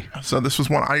 really? So this was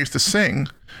one I used to sing.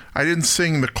 I didn't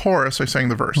sing the chorus. I sang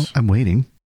the verse. Well, I'm waiting.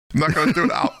 I'm not going to do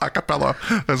it a cappella.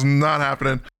 That's not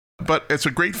happening. But it's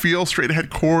a great feel, straight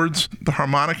ahead chords. The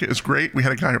harmonica is great. We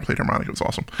had a guy who played harmonica. It was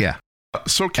awesome. Yeah.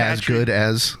 So catchy. As good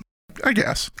as I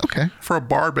guess. Okay. For a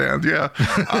bar band, yeah.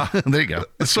 There you go.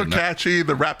 It's so catchy,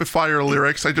 the rapid fire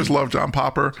lyrics. I just love John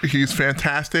Popper. He's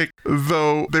fantastic.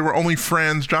 Though they were only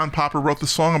friends, John Popper wrote the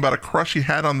song about a crush he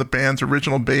had on the band's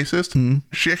original bassist.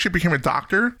 She actually became a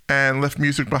doctor and left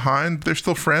music behind. They're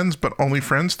still friends, but only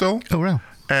friends still. Oh, wow.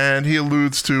 And he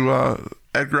alludes to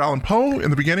Edgar Allan Poe in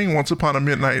the beginning. Once Upon a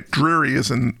Midnight Dreary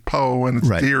is in Poe, and it's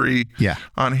Deary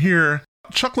on here.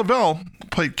 Chuck Leavell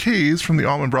played Keys from the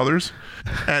Allman Brothers,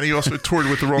 and he also toured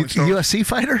with the Rolling Stones. UFC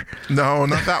fighter? No,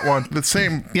 not that one. The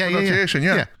same pronunciation,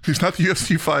 yeah. He's not the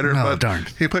UFC fighter, but darn.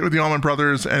 He played with the Allman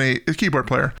Brothers and a keyboard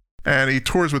player. And he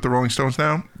tours with the Rolling Stones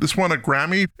now. This won a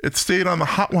Grammy. It stayed on the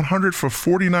Hot 100 for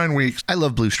 49 weeks. I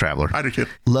love Blues Traveler. I do too.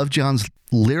 Love John's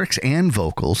lyrics and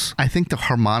vocals. I think the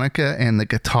harmonica and the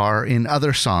guitar in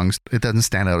other songs, it doesn't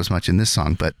stand out as much in this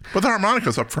song, but the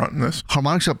harmonica's up front in this.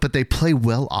 Harmonica's up, but they play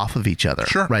well off of each other.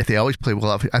 Sure. Right? They always play well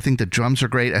off. I think the drums are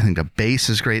great. I think the bass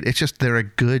is great. It's just they're a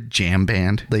good jam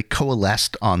band. They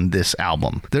coalesced on this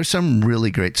album. There's some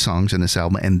really great songs in this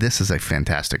album, and this is a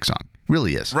fantastic song.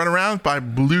 Really is. Run Around by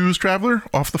Blues Traveler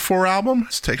off the 4 album.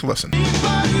 Let's take a listen.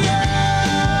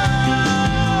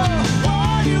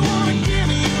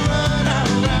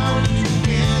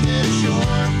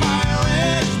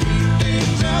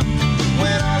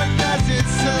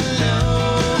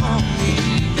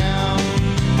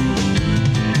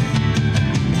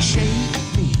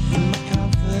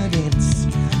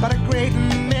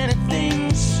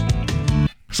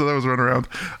 So that was Run Around.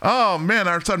 Oh, man,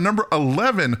 our number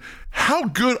 11. How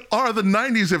good are the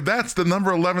 90s if that's the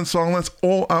number 11 song? That's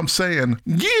all I'm saying.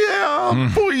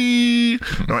 Yeah, boy.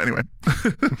 No, anyway.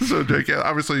 So, Jake,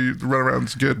 obviously, Run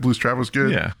Around's good. Blues Traveler's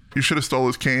good. Yeah. You should have stole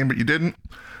his cane, but you didn't.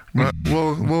 But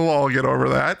we'll all get over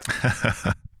that.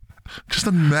 Just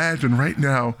imagine right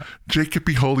now, Jake could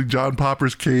be holding John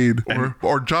Popper's cane,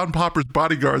 or John Popper's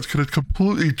bodyguards could have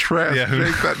completely trashed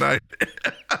Jake that night.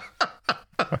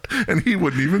 And he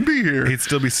wouldn't even be here. He'd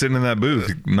still be sitting in that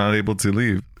booth, not able to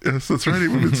leave. Yes, that's right. He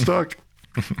would have been stuck.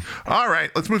 All right,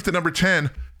 let's move to number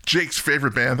 10. Jake's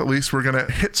favorite band. At least we're going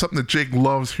to hit something that Jake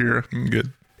loves here.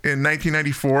 Good. In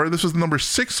 1994, this was the number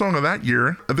 6 song of that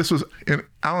year. This was in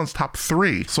Alan's top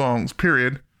 3 songs,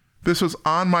 period. This was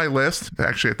on my list.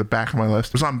 Actually, at the back of my list.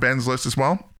 It was on Ben's list as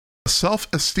well.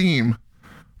 Self-Esteem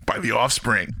by The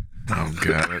Offspring. Oh,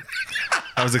 God.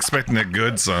 I was expecting a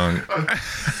good song.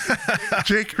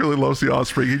 Jake really loves The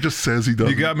Offspring. He just says he does.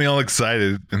 You got me all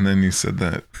excited, and then you said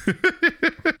that.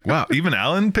 Wow, even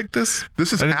Alan picked this?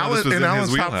 This is Alan in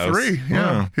Alan's top 3.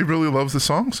 Yeah, wow. He really loves the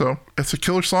song, so it's a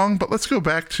killer song. But let's go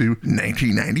back to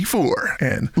 1994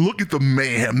 and look at the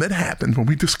mayhem that happened when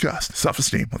we discussed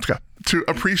Self-Esteem. Let's go. To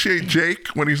appreciate Jake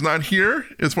when he's not here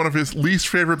is one of his least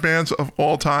favorite bands of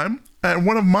all time. And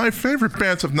one of my favorite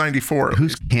bands of 94.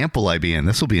 Whose camp will I be in?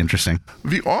 This will be interesting.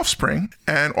 The Offspring,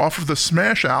 and off of the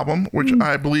Smash album, which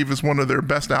I believe is one of their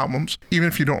best albums, even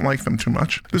if you don't like them too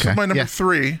much. This is my number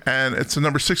 3, and it's a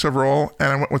number 6 overall,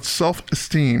 and I went with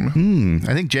Self-Esteem.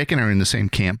 I think Jake and I are in the same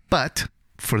camp, but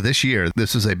for this year,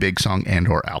 this is a big song and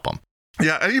or album.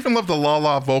 Yeah, I even love the la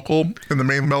la vocal in the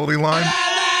main melody line.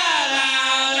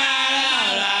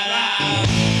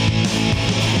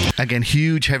 Again,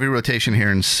 huge heavy rotation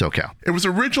here in SoCal. It was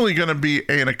originally going to be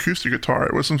an acoustic guitar.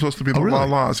 It wasn't supposed to be the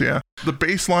la-las, yeah. The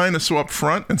bass line is so up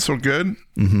front and so good.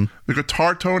 Mm-hmm. The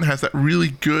guitar tone has that really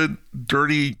good,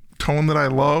 dirty tone that I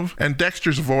love. And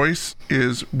Dexter's voice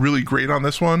is really great on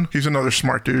this one. He's another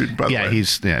smart dude, by the way.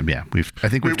 I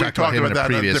think we've talked about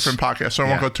that on a different podcast, so I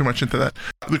won't go too much into that.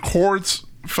 The chords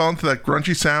fell into that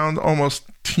grungy sound, almost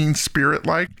Teen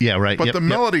Spirit-like. Yeah, right. But the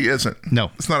melody isn't. No.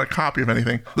 It's not a copy of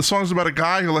anything. The song's about a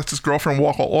guy who lets his girlfriend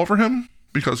walk all over him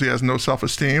because he has no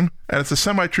self-esteem. And it's a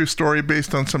semi-true story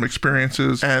based on some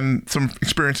experiences and some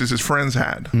experiences his friends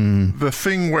had. The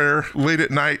thing where late at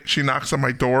night she knocks on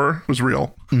my door was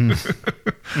real.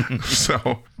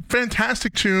 So,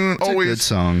 fantastic tune. It's always a good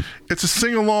song. It's a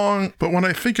sing-along, but when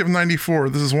I think of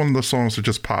 94, this is one of those songs that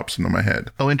just pops into my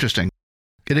head. Oh, interesting.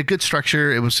 It had a good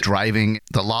structure. It was driving.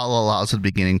 The la la la's at the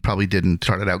beginning probably didn't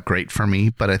start it out great for me,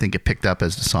 but I think it picked up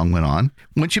as the song went on.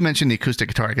 Once you mentioned the acoustic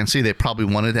guitar, I can see they probably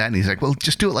wanted that, and he's like, well,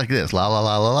 just do it like this. La la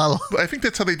la la la la. I think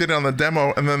that's how they did it on the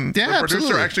demo, and then the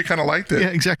producer actually kind of liked it. Yeah,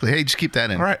 exactly. Hey, just keep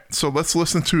that in. All right, so let's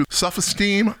listen to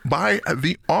Self-Esteem by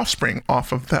The Offspring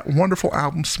off of that wonderful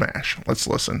album Smash. Let's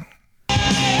listen.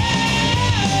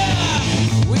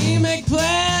 We make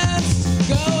plans,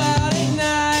 go out at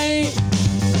night.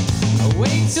 I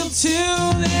wait till 2,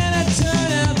 then I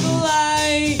turn out the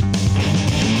light.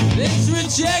 This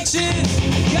rejection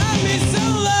got me so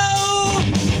low.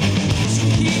 She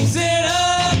keeps it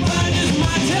up, I just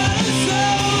might tell her so.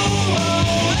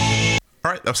 All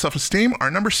right, that's Self-Esteem, our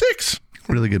number 6.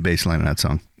 Really good bass line in that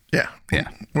song. Yeah.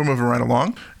 We're moving right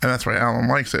along, and that's why Alan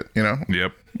likes it, you know?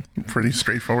 Yep. Pretty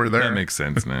straightforward there. That makes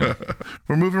sense, man.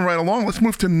 We're moving right along. Let's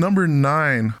move to number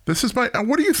 9. This is by,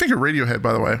 what do you think of Radiohead,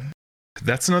 by the way?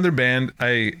 That's another band.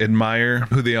 I admire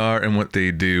who they are and what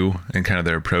they do and kind of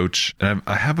their approach. And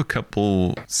I have a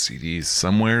couple CDs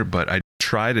somewhere, but I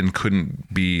tried and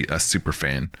couldn't be a super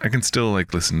fan. I can still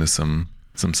like listen to some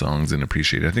songs and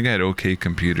appreciate it. I think I had OK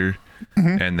Computer,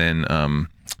 and then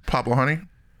Pablo Honey?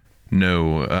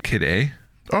 No, Kid A.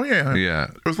 Oh, yeah. Yeah.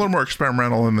 It was a little more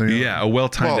experimental in the... a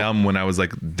well-timed album when I was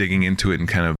like digging into it and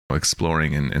kind of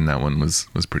exploring, and that one was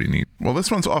pretty neat. Well, this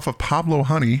one's off of Pablo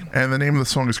Honey, and the name of the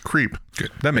song is Creep.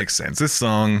 Good. That makes sense. This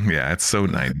song, it's so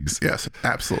 90s. Yes,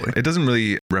 absolutely. It doesn't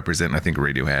really represent, I think,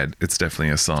 Radiohead. It's definitely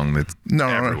a song that's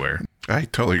everywhere. I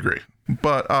totally agree.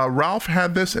 But Ralph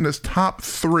had this in his top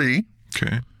 3.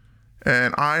 Okay.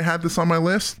 And I had this on my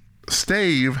list.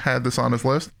 Stave had this on his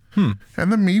list. And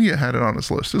the media had it on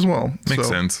his list as well. Makes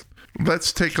sense.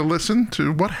 Let's take a listen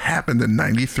to what happened in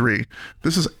 93.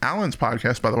 This is Alan's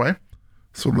podcast, by the way.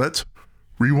 So let's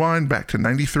rewind back to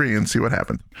 93 and see what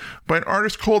happened. By an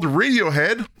artist called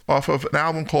Radiohead, off of an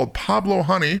album called Pablo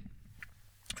Honey.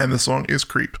 And the song is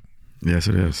Creep. Yes,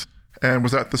 it is. And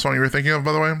was that the song you were thinking of,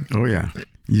 by the way? Oh, yeah.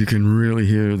 You can really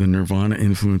hear the Nirvana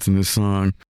influence in this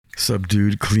song.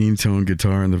 Subdued, clean tone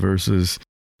guitar in the verses.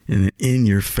 And an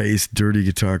in-your-face, dirty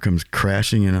guitar comes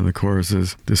crashing in on the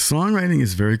choruses. The songwriting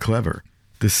is very clever.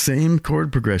 The same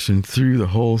chord progression through the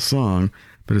whole song,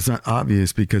 but it's not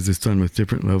obvious because it's done with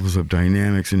different levels of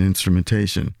dynamics and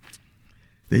instrumentation.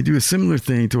 They do a similar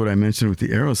thing to what I mentioned with the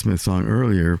Aerosmith song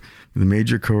earlier, the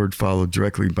major chord followed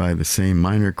directly by the same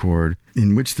minor chord,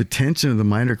 in which the tension of the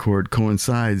minor chord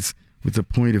coincides with the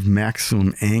point of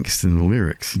maximum angst in the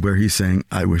lyrics, where he's saying,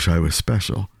 "I wish I was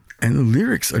special." And the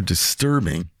lyrics are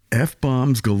disturbing,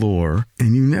 F-bombs galore,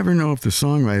 and you never know if the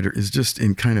songwriter is just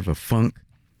in kind of a funk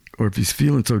or if he's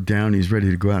feeling so down he's ready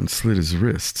to go out and slit his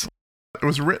wrists. It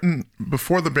was written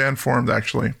before the band formed,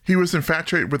 actually. He was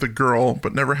infatuated with a girl,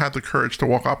 but never had the courage to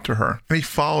walk up to her. And he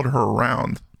followed her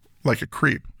around like a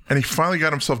creep. And he finally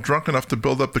got himself drunk enough to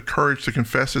build up the courage to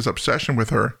confess his obsession with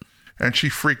her. And she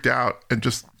freaked out and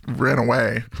just ran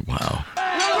away. Wow.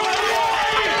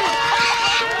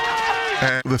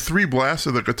 And the 3 blasts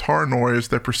of the guitar noise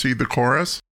that precede the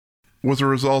chorus was a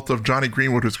result of Johnny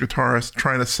Greenwood, his guitarist,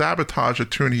 trying to sabotage a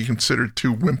tune he considered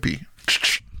too wimpy.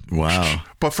 Wow.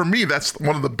 But for me, that's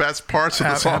one of the best parts of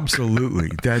the song. Absolutely.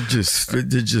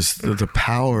 The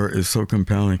power is so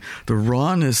compelling. The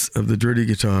rawness of the dirty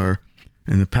guitar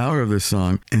and the power of this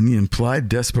song and the implied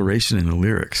desperation in the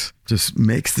lyrics just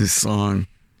makes this song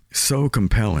so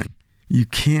compelling. You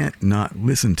can't not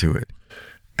listen to it.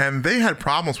 And they had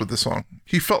problems with this song.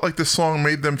 He felt like this song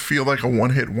made them feel like a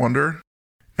one-hit wonder.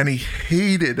 And he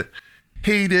hated,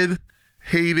 do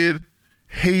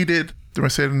I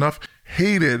say it enough?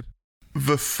 Hated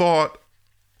the thought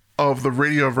of the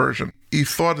radio version. He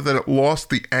thought that it lost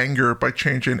the anger by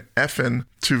changing effing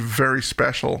to very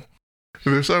special.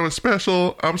 If I was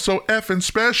special, I'm so effing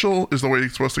special is the way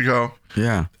it's supposed to go.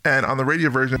 Yeah. And on the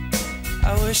radio version,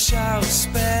 I wish I was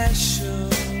special.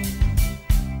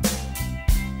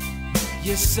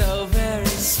 You're so very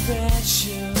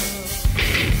special.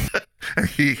 and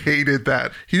he hated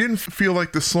that. He didn't feel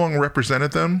like the song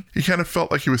represented them. He kind of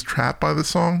felt like he was trapped by the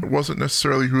song. It wasn't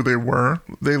necessarily who they were.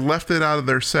 They left it out of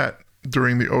their set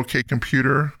during the OK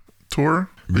Computer tour.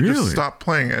 They just stopped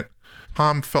playing it.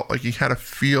 Tom felt like he had to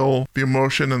feel the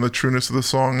emotion and the trueness of the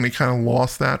song, and he kind of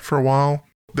lost that for a while.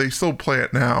 They still play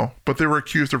it now, but they were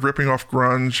accused of ripping off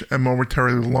grunge and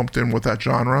momentarily lumped in with that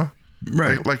genre.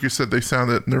 Right. Like you said, they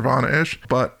sounded Nirvana-ish,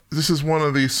 but this is one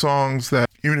of these songs that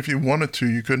even if you wanted to,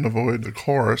 you couldn't avoid the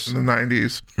chorus in the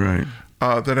 90s. Right.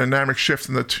 The dynamic shift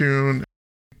in the tune,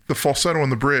 the falsetto on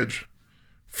the bridge,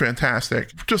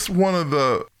 fantastic. Just one of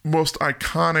the most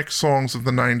iconic songs of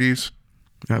the 90s.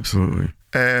 Absolutely.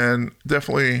 And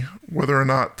definitely, whether or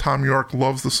not Tom York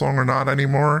loves the song or not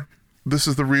anymore, this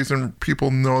is the reason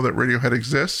people know that Radiohead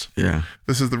exists. Yeah.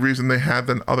 This is the reason they had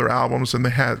then other albums, and they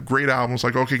had great albums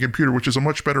like OK Computer, which is a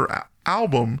much better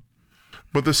album,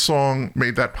 but this song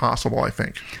made that possible, I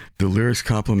think. The lyrics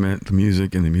complement the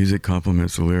music, and the music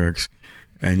complements the lyrics,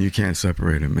 and you can't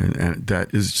separate them. And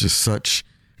that is just such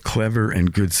clever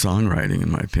and good songwriting, in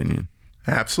my opinion.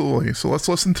 Absolutely. So let's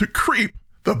listen to Creep,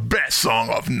 the best song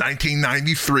of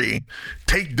 1993.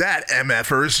 Take that,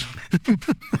 MFers.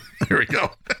 Here we go.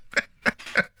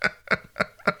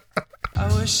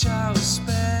 I wish I was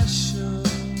special.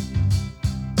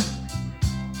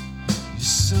 You're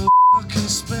so fucking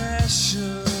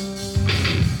special.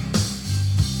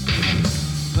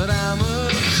 But I'm a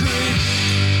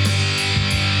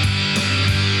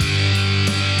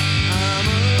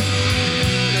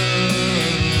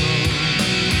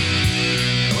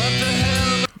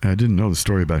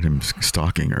story about him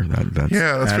stalking her. That's that's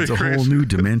adds pretty a crazy. whole new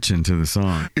dimension to the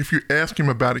song. If you ask him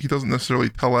about it, he doesn't necessarily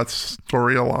tell that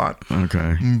story a lot.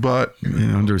 Okay. But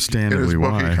And understandably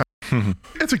why.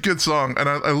 It's a good song, and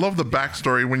I love the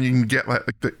backstory when you can get like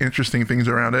the interesting things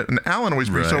around it. And Alan always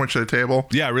brings so much to the table.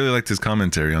 Yeah, I really liked his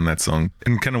commentary on that song,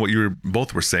 and kind of what you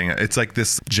both were saying. It's like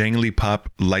this jangly pop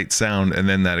light sound, and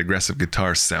then that aggressive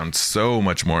guitar sounds so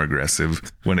much more aggressive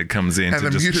when it comes in And to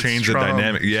the just music's change strong. the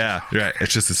dynamic. Yeah, right.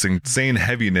 It's just this insane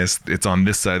heaviness. It's on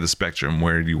this side of the spectrum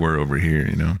where you were over here.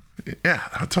 You know. Yeah,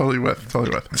 I'm totally with.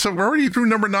 So we're already through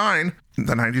number 9.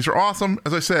 The 90s are awesome,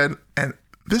 as I said, and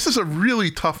this is a really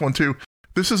tough one too.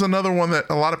 This is another one that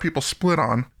a lot of people split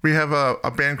on. We have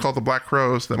a band called the Black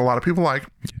Crowes that a lot of people like.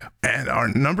 Yeah. And our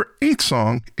number 8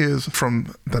 song is from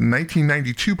the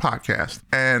 1992 podcast,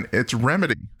 and it's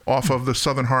Remedy off of the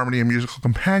Southern Harmony and Musical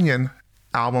Companion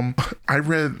album. I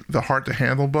read the Hard to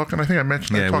Handle book, and I think I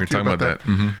mentioned Yeah, we were talking about that.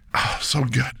 Mm-hmm. Oh, so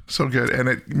good. So good. And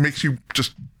it makes you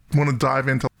just want to dive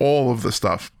into all of the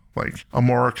stuff, like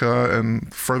Amorica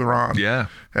and further on. Yeah.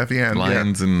 At the end.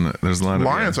 Lions, and there's a lot of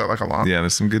Lions I like a lot. Yeah,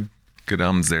 there's some good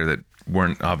albums there that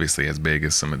weren't obviously as big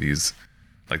as some of these,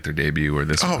 like their debut or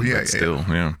this. Oh, one, yeah, but still,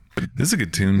 yeah. But this is a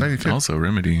good tune. 92. Also,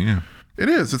 Remedy, yeah. It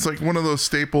is. It's like one of those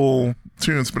staple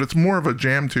tunes, but it's more of a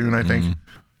jam tune, I think.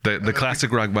 The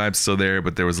classic rock vibe's still there,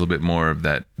 but there was a little bit more of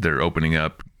that. They're opening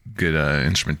up good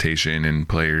instrumentation and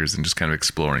players and just kind of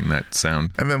exploring that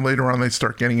sound. And then later on, they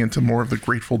start getting into more of the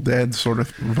Grateful Dead sort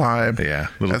of vibe. Yeah,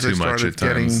 a little as they too much started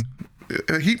at times.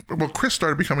 Chris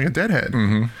started becoming a Deadhead,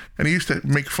 Mm-hmm. and he used to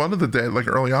make fun of the Dead like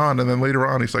early on, and then later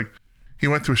on, he's like, he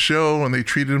went to a show and they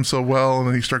treated him so well, and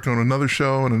then he started going to another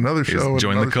show and another show.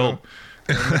 Join the cult.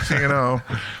 And next thing you know,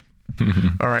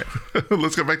 all right,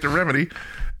 let's go back to Remedy,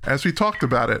 as we talked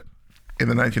about it in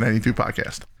the 1992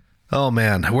 podcast. Oh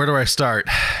man, where do I start?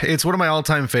 It's one of my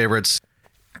all-time favorites.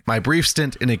 My brief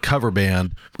stint in a cover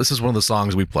band, this is one of the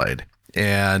songs we played.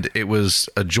 And it was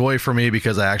a joy for me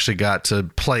because I actually got to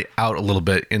play out a little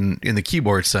bit in the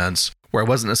keyboard sense, where I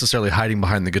wasn't necessarily hiding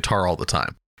behind the guitar all the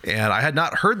time. And I had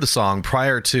not heard the song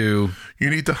prior to... You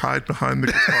need to hide behind the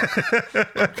guitar.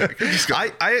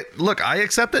 Okay, I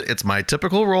accept it. It's my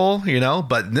typical role,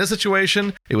 but in this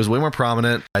situation, it was way more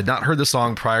prominent. I had not heard the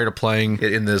song prior to playing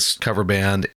it in this cover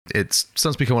band. It's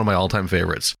since become one of my all-time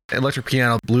favorites. Electric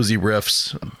piano, bluesy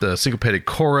riffs, the syncopated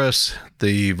chorus,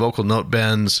 the vocal note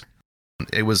bends.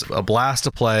 It was a blast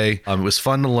to play. It was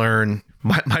fun to learn.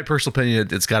 My personal opinion,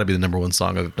 it's got to be the number 1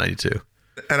 song of 92.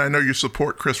 And I know you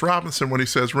support Chris Robinson when he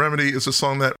says Remedy is a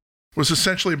song that was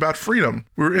essentially about freedom.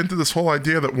 We were into this whole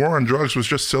idea that war on drugs was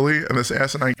just silly and this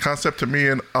asinine concept to me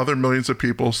and other millions of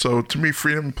people. So to me,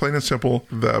 freedom, plain and simple,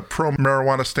 the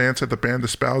pro-marijuana stance that the band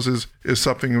espouses is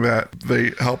something that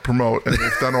they help promote. And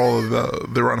they've done all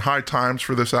of they're on high times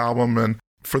for this album and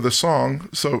for the song.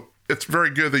 So it's very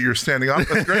good that you're standing up.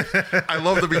 That's great. I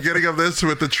love the beginning of this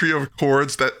with the trio of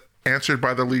chords that answered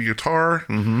by the lead guitar.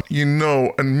 Mm-hmm. You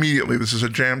know immediately this is a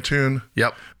jam tune.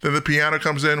 Yep. Then the piano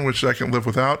comes in, which I can live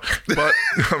without. But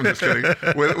I'm just kidding.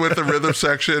 With the rhythm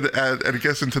section and it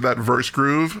gets into that verse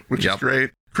groove, which is great.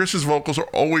 Chris's vocals are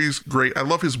always great. I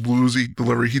love his bluesy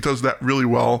delivery. He does that really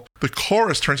well. The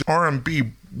chorus turns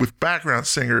R&B with background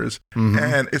singers,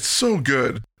 and it's so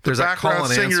good. There's the that call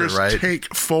background and singers answer, right?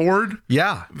 take forward.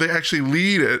 Yeah. They actually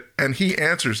lead it, and he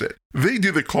answers it. They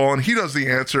do the call, and he does the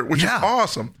answer, which is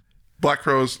awesome. Black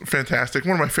Crowes, fantastic.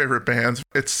 One of my favorite bands.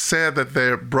 It's sad that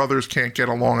their brothers can't get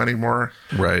along anymore.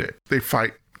 Right. They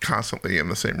fight constantly in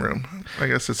the same room. I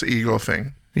guess it's an ego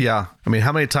thing. Yeah. I mean,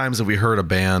 how many times have we heard a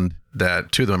band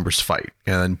that 2 of the members fight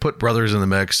and then put brothers in the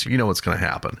mix? You know what's going to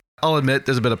happen. I'll admit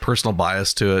there's a bit of personal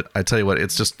bias to it. I tell you what,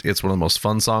 it's one of the most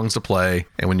fun songs to play.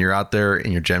 And when you're out there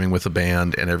and you're jamming with a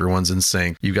band and everyone's in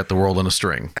sync, you got the world on a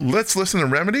string. Let's listen to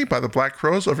Remedy by the Black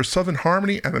Crowes over Southern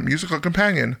Harmony and the Musical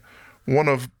Companion. One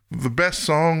of the best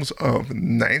songs of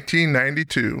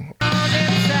 1992.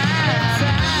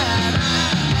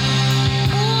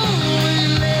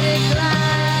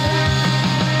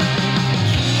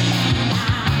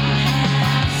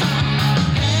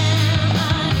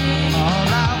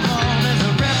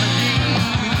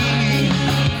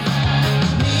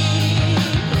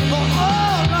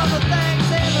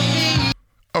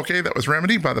 Okay, that was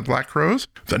Remedy by the Black Crowes,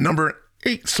 the number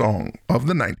 8 song of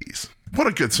the 90s. What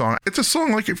a good song. It's a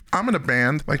song like if I'm in a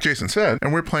band, like Jason said,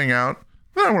 and we're playing out,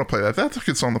 then I want to play that. That's a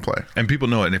good song to play. And people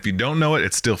know it. And if you don't know it,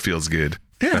 it still feels good.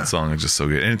 Yeah. That song is just so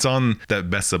good. And it's on that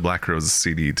Best of Black Crowes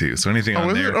CD too. So anything on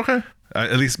is there. it? Okay.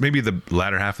 At least maybe the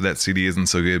latter half of that CD isn't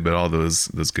so good, but all those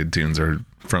good tunes are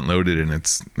front loaded and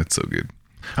it's so good.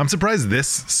 I'm surprised this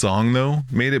song though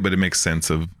made it, but it makes sense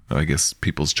of, I guess,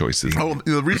 people's choices. Oh,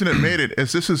 the reason it made it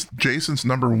is this is Jason's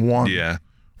number one. Yeah.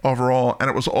 Overall, and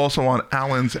it was also on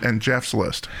Alan's and Jeff's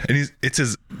list. And it's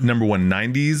his number one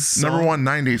 90s song? Number one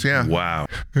 90s, yeah. Wow.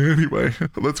 Anyway,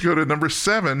 let's go to number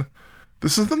 7.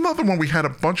 This is another one we had a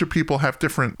bunch of people have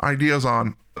different ideas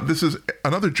on. This is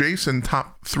another Jason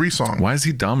top 3 song. Why is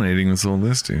he dominating this whole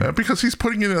list, dude? Because he's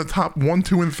putting it in the top 1,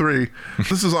 2, and 3.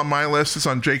 This is on my list. This is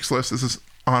on Jake's list. This is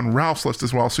on Ralph's list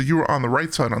as well. So you were on the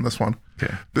right side on this one.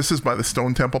 Okay. This is by the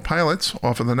Stone Temple Pilots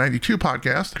off of the 92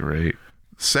 podcast. Great.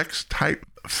 Sex Type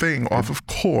Thing off of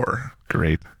Core.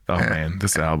 Great. Oh, man,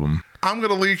 this album. I'm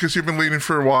going to lead because you've been leading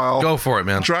for a while. Go for it,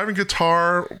 man. Driving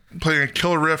guitar, playing a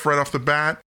killer riff right off the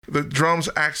bat. The drums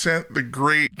accent, the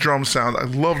great drum sound. I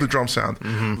love the drum sound.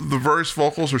 Mm-hmm. The verse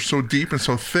vocals are so deep and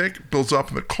so thick, builds up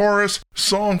in the chorus.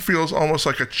 Song feels almost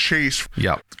like a chase.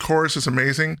 Yeah. The chorus is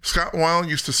amazing. Scott Weiland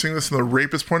used to sing this from the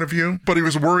rapist point of view, but he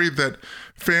was worried that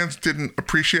fans didn't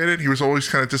appreciate it. He was always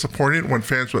kind of disappointed when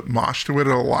fans would mosh to it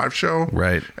at a live show.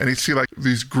 Right. And he'd see like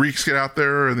these Greeks get out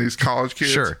there and these college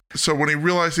kids. Sure. So when he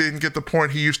realized he didn't get the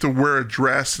point, he used to wear a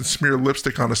dress and smear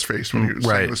lipstick on his face when he was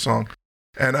singing the song.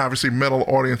 And obviously metal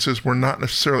audiences were not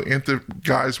necessarily into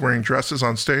guys wearing dresses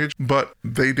on stage, but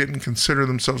they didn't consider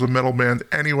themselves a metal band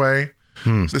anyway.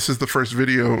 This is the first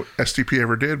video STP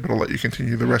ever did, but I'll let you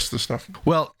continue the rest of the stuff.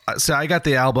 Well, so I got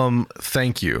the album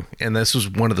Thank You, and this was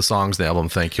one of the songs, the album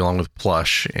Thank You, along with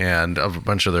Plush and a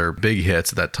bunch of their big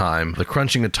hits at that time. The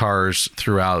crunching guitars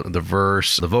throughout the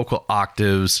verse, the vocal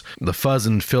octaves, the fuzz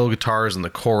and fill guitars in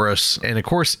the chorus. And of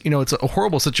course, you know, it's a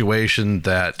horrible situation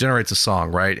that generates a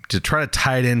song, right? To try to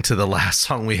tie it into the last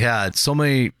song we had, so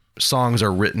many songs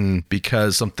are written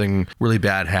because something really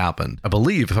bad happened. I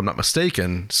believe, if I'm not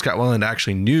mistaken, Scott Weiland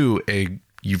actually knew a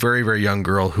very, very young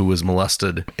girl who was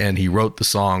molested, and he wrote the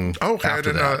song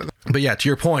after that. But yeah, to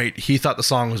your point, he thought the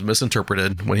song was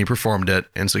misinterpreted when he performed it,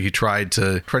 and so he tried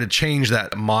to change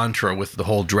that mantra with the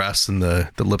whole dress and the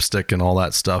lipstick and all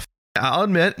that stuff. I'll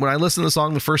admit, when I listened to the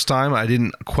song the first time, I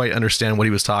didn't quite understand what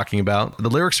he was talking about. The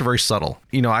lyrics are very subtle.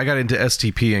 You know, I got into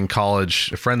STP in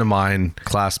college. A friend of mine,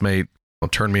 classmate,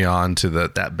 turned me on to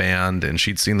that band, and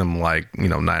she'd seen them like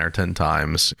 9 or 10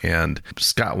 times. And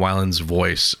Scott Weiland's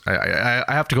voice, I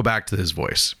have to go back to his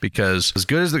voice, because as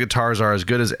good as the guitars are, as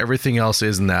good as everything else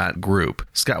is in that group,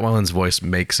 Scott Weiland's voice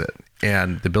makes it.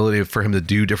 And the ability for him to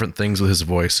do different things with his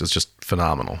voice is just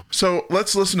phenomenal. So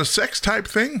let's listen to Sex Type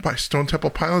Thing by Stone Temple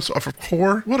Pilots off of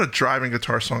Core. What a driving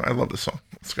guitar song. I love this song.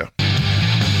 Let's go.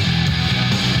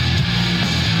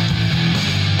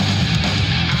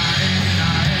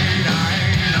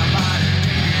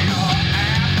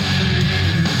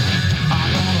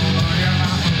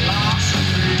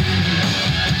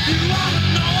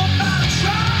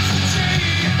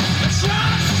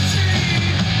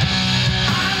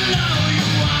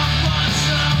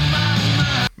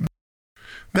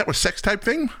 That was Sex Type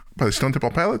Thing by the Stone Temple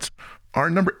Pilots, our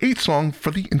number 8 song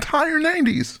for the entire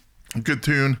 90s. Good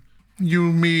tune.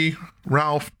 You, me,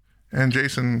 Ralph, and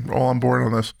Jason all on board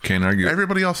on this. Can't argue.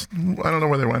 Everybody else, I don't know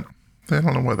where they went. They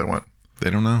don't know where they went. They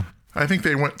don't know. I think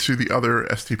they went to the other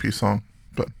STP song,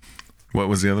 but... What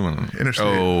was the other one? Interstate.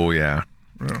 Oh, yeah.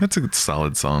 That's a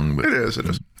solid song. But... It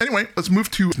is. Anyway, let's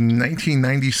move to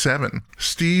 1997.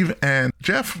 Steve and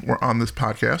Jeff were on this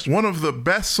podcast. One of the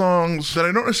best songs that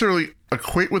I don't necessarily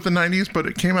equate with the 90s, but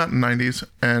it came out in the 90s,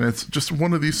 and it's just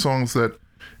one of these songs that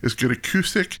is good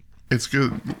acoustic, it's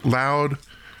good loud.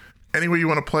 Any way you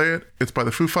want to play it, it's by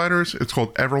the Foo Fighters. It's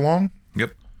called Everlong.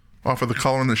 Yep. Off of The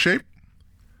Color and the Shape.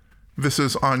 This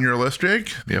is on your list,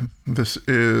 Jake. Yep. This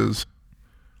is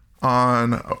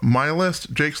on my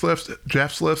list, Jake's list,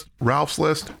 Jeff's list, Ralph's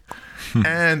list,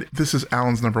 and this is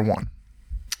Alan's number 1.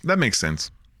 That makes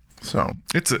sense. So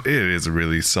it is a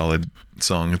really solid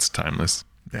song. It's timeless.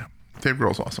 Yeah, Dave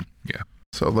Grohl's awesome. Yeah.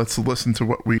 So let's listen to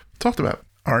what we talked about.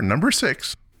 Our number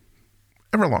 6,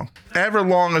 Everlong.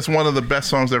 Everlong is one of the best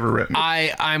songs ever written.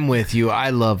 I'm with you.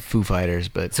 I love Foo Fighters,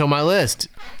 but so my list,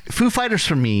 Foo Fighters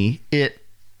for me,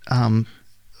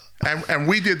 And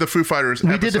we did the Foo Fighters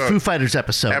episode. We did the Foo Fighters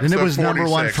episode and it was 46. Number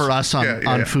 1 for us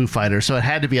on Foo Fighters, so it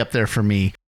had to be up there for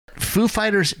me. Foo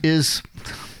Fighters is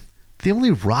the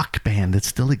only rock band that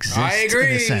still exists. I agree.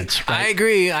 In a sense, right? I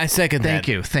agree. I second that.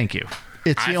 Thank you.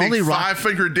 It's the I only think rock. Five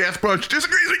Finger Death Punch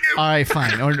disagrees with you. All right,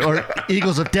 fine. Or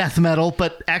Eagles of Death Metal,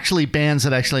 but actually bands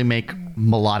that actually make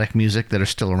melodic music that are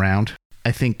still around.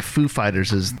 I think Foo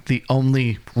Fighters is the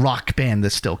only rock band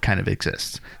that still kind of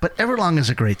exists. But Everlong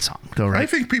is a great song, though, right? I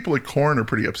think people at Korn are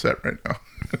pretty upset right now.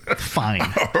 Fine.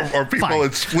 or people Fine.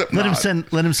 at Slipknot.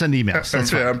 Let him send emails.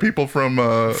 That's yeah, fine. people from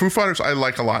Foo Fighters I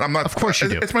like a lot. I'm not. Of course you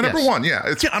do. It's my number Yes. one.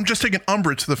 Yeah. I'm just taking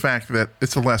umbrage to the fact that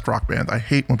it's the last rock band. I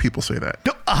hate when people say that.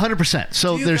 No, 100%.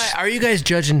 So Are you guys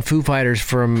judging Foo Fighters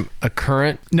from a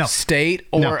current state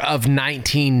or of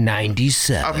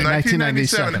 1997? Of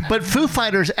 1997. But Foo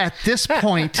Fighters at this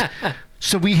point,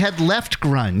 so we had left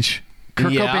grunge.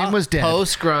 Kurt Cobain was dead.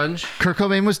 Post grunge. Kurt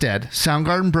Cobain was dead.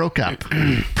 Soundgarden broke up.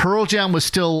 Pearl Jam was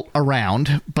still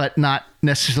around, but not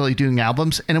necessarily doing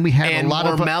albums. And then we had And a lot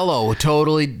more of mellow.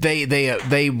 Totally,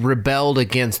 they rebelled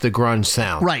against the grunge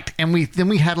sound. right. And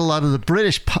we had a lot of the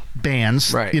British pop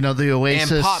bands, Right. You know, the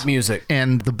Oasis And pop music.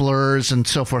 and the Blurs and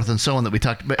so forth and so on that we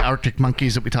talked about. Arctic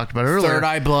Monkeys that we talked about earlier. Third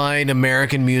Eye Blind,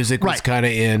 American music was Right. kind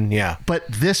of in. Yeah. But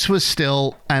this was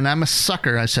still, and I'm a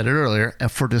sucker. I said it earlier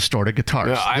for distorted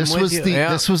guitars. Yeah, I'm this with was you, the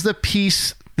yeah. this was the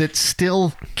piece that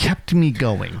still kept me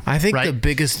going. I think right? the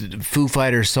biggest Foo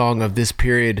Fighters song of this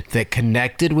period that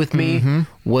connected with me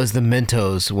was the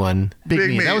Mentos one. Big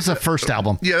Me. That was the first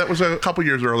album. Yeah, that was a couple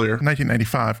years earlier,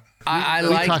 1995. I We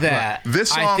like talked that. This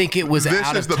song, I think it was this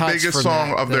out is of the touch biggest for song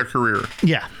that. of their career.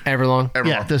 Yeah. Everlong.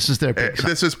 Yeah, this is their big song.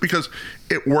 This is because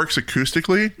it works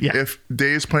acoustically. Yeah. If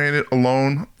Dave's playing it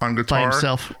alone on guitar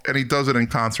himself. and he does it in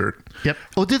concert. Yep.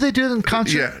 Oh, did they do it in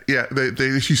concert? Yeah.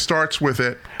 He starts with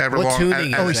it. Everlong. What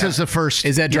tuning Oh, he is says the first.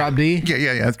 Is that drop D?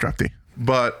 Yeah, it's drop D.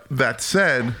 But that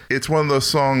said, it's one of those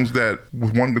songs that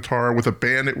with one guitar, with a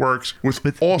band, it works.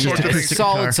 With all sorts of It's a things.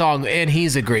 solid song, and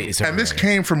he's a great songwriter. And this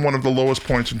came from one of the lowest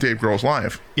points in Dave Grohl's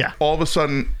life. Yeah. All of a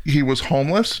sudden, he was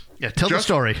homeless. Yeah, tell the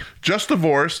story. Just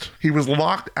divorced. He was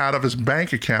locked out of his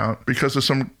bank account because of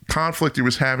some conflict he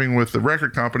was having with the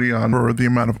record company on or the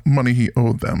amount of money he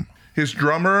owed them. His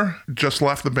drummer just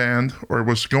left the band or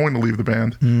was going to leave the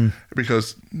band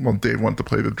because, well, Dave wanted to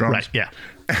play the drums. Right, yeah.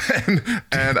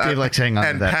 And Dave likes hanging on to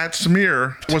and that. Pat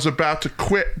Smear was about to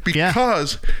quit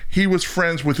because he was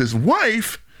friends with his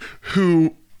wife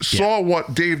who saw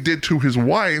what Dave did to his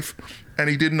wife and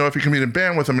he didn't know if he could be in a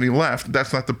band with him and he left.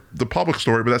 That's not the public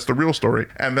story, but that's the real story.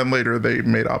 And then later they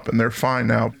made up and they're fine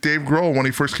now. Dave Grohl, when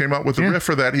he first came out with the riff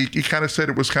for that, he kind of said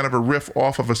it was kind of a riff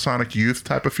off of a Sonic Youth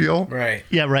type of feel. Right.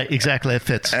 Yeah, right. Exactly. It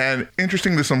fits. And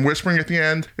interesting, there's some whispering at the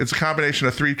end. It's a combination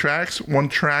of 3 tracks. One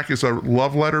track is a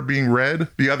love letter being read.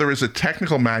 The other is a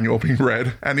technical manual being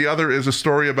read. And the other is a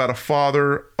story about a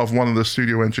father of one of the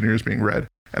studio engineers being read.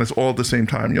 And it's all at the same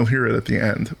time. You'll hear it at the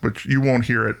end, but you won't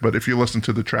hear it. But if you listen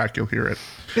to the track, you'll hear it.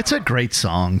 It's a great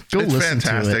song. Go It's listen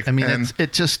fantastic. to it. I mean, And-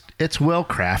 it's well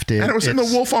crafted. And it was in The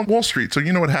Wolf on Wall Street, so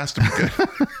you know it has to be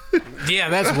good. Yeah,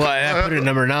 that's why I put it at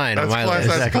number 9 on That's my class-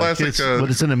 list. that's classic. But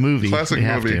it's in a movie. Classic We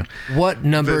have movie. to. What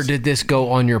number This- did this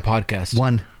go on your podcast?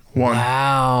 1.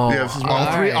 Wow. Yeah, this is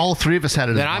one. All three of us had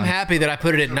it. Then as I'm one. happy that I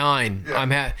put it at 9. I'm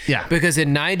happy. Yeah. Because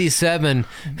in 97,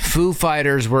 Foo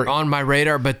Fighters were on my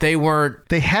radar, but they weren't.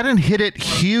 They hadn't hit it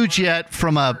huge yet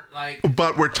from a.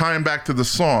 But we're tying back to the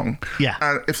song. Yeah.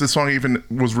 And if the song even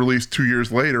was released 2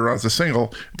 years later as a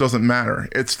single, it doesn't matter.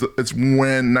 It's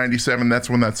when 97, that's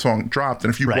when that song dropped.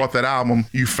 And if you bought that album,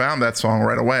 you found that song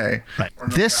right away. Right.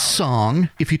 This song,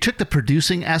 if you took the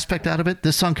producing aspect out of it,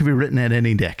 this song could be written at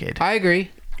any decade. I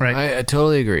agree. Right. I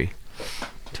totally agree.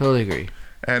 Totally agree.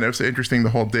 And it was interesting, the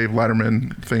whole Dave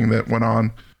Letterman thing that went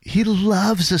on. He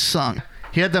loves this song.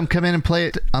 He had them come in and play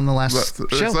it on the last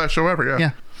It's show. the last show ever,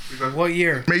 yeah. What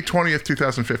year? May 20th,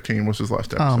 2015 was his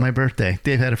last episode. Oh, my birthday.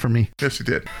 Dave had it for me. Yes, he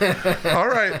did. All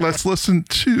right, let's listen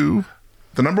to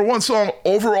the number 1 song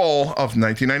overall of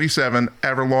 1997,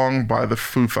 Everlong by the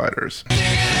Foo Fighters.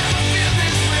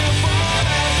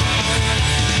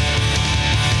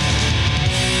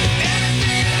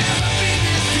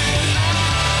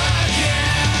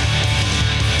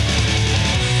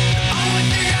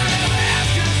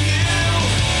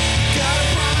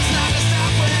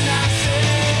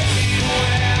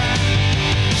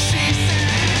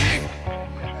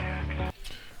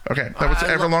 Okay, that was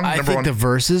Everlong, I number think 1. the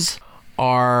verses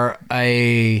are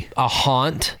a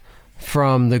haunt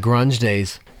from the grunge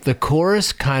days. The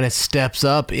chorus kind of steps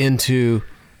up into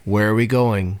where are we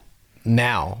going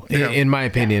now, in my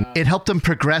opinion. It helped them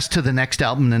progress to the next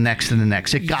album, the next, and the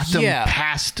next. It got them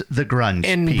past the grunge.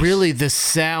 And piece. really the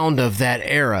sound of that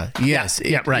era. Yes,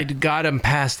 right. It got them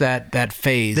past that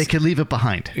phase. They could leave it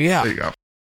behind. Yeah. There you go.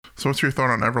 So what's your thought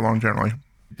on Everlong generally?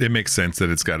 It makes sense that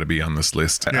it's got to be on this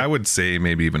list. I would say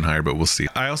maybe even higher, but we'll see.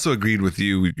 I also agreed with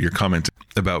your comment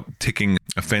about taking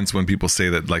offense when people say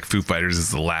that like Foo Fighters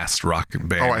is the last rock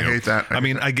band. Oh, I hate that. I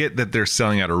mean, I get that they're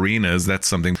selling out arenas. That's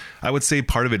something I would say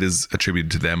part of it is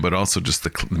attributed to them, but also just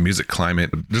the music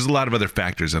climate. There's a lot of other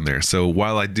factors in there. So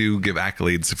while I do give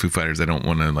accolades to Foo Fighters, I don't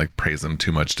want to like praise them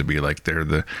too much to be like they're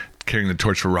the carrying the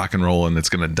torch for rock and roll and it's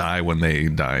going to die when they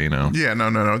die, you know? Yeah,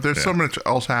 no. There's so much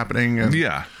else happening. And,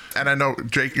 yeah. And I know,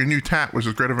 Jake, your new tat was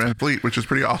just Greta Van Fleet, which is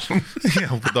pretty awesome.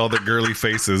 Yeah, with all the girly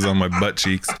faces on my butt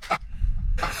cheeks.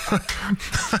 Oh,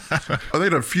 they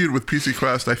had a feud with PC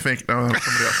Quest, I think. No, that was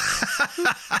somebody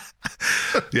else.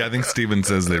 Yeah, I think Steven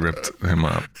says they ripped him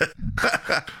up.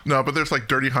 No, but there's like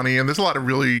Dirty Honey, and there's a lot of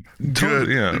really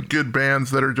good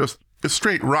bands that are just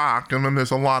straight rock, and then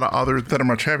there's a lot of others that are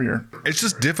much heavier. It's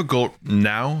just difficult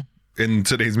now in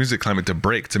today's music climate to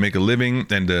break, to make a living,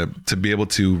 and to be able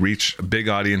to reach big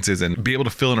audiences and be able to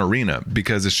fill an arena,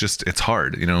 because it's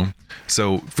hard, you know?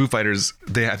 So Foo Fighters,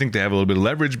 I think they have a little bit of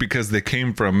leverage because they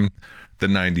came from the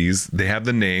 90s. They have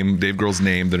the name, Dave Grohl's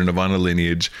name, their Nirvana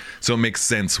lineage. So it makes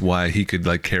sense why he could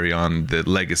like carry on the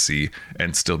legacy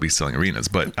and still be selling arenas.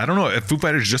 But I don't know, if Foo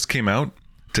Fighters just came out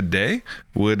today,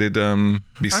 would it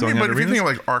be selling out but if you think of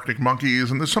like Arctic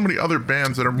Monkeys, and there's so many other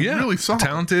bands that are really solid,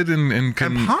 talented and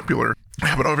popular.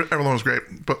 Yeah, but everyone was great.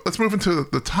 But let's move into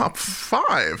the top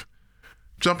 5.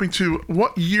 Jumping to,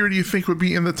 what year do you think would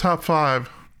be in the top 5?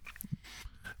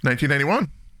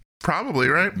 1991. Probably,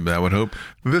 right? I would hope.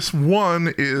 This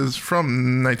one is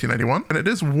from 1991, and it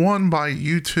is won by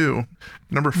U2.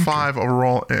 Number 5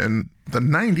 overall in the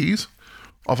 90s.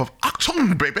 Off of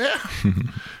Achtung, baby.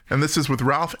 And this is with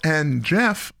Ralph and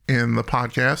Jeff in the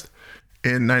podcast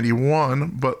in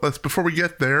 91. But before we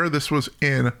get there, this was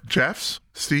in Jeff's,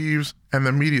 Steve's, and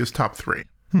the media's top 3.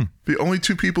 The only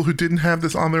 2 people who didn't have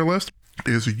this on their list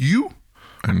is you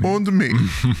and me.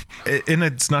 And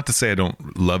it's not to say I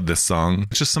don't love this song.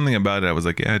 It's just something about it. I was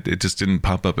like, yeah, it just didn't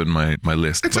pop up in my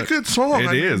list. It's a good song.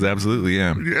 It is, absolutely,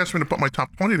 yeah. If you asked me to put my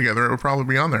top 20 together, it would probably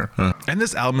be on there. And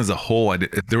this album as a whole,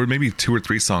 there were maybe 2 or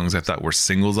 3 songs I thought were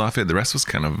singles off it. The rest was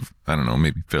kind of, I don't know,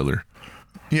 maybe filler.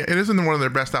 Yeah, it isn't one of their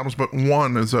best albums, but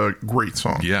one is a great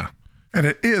song. Yeah. And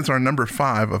it is our number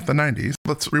 5 of the 90s.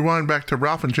 Let's rewind back to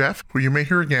Ralph and Jeff, who you may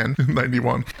hear again in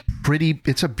 91.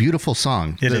 It's a beautiful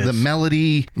song. It is. The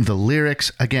melody, the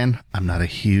lyrics. Again, I'm not a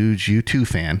huge U2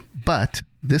 fan, but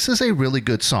this is a really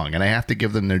good song, and I have to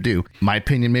give them their due. My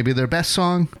opinion, maybe their best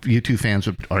song. U2 fans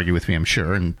would argue with me, I'm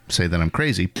sure, and say that I'm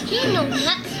crazy. He's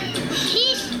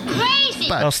crazy.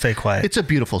 But I'll stay quiet. It's a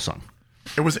beautiful song.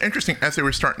 It was interesting, as they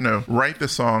were starting to write the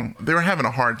song, they were having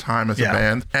a hard time as a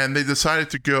band, and they decided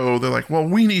to go, they're like, well,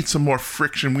 we need some more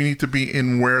friction. We need to be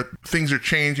in where things are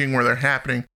changing, where they're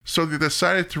happening. So they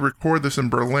decided to record this in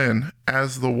Berlin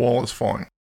as the wall is falling.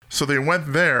 So they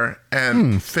went there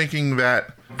and thinking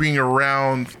that being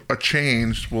around a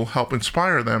change will help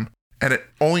inspire them. And it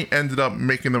only ended up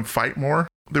making them fight more.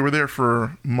 They were there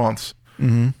for months,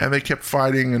 and they kept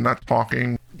fighting and not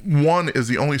talking. One is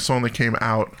the only song that came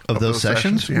out of those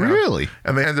sessions. Yeah. Really?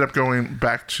 And they ended up going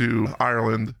back to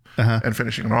Ireland and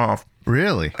finishing it off.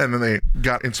 Really? And then they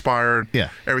got inspired. Yeah.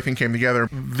 Everything came together.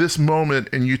 This moment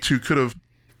in U2 could have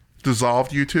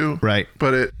dissolved U2. Right.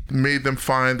 But it made them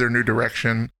find their new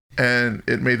direction, and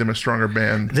it made them a stronger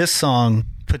band. This song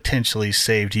potentially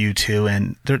saved U2,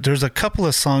 and there's a couple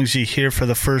of songs you hear for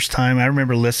the first time. I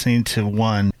remember listening to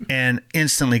one and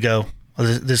instantly go, oh,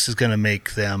 this is going to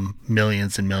make them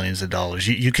millions and millions of dollars.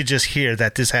 You could just hear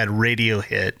that this had radio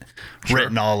hit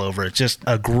written all over it. Just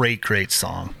a great, great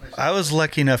song. I was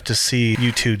lucky enough to see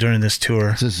U2 during this tour.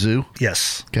 Is this Zoo?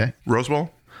 Yes. Okay. Rose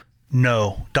Bowl?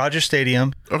 No. Dodger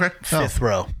Stadium. Okay. Fifth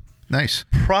row. Nice.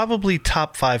 Probably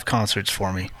top 5 concerts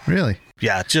for me. Really?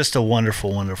 Yeah, just a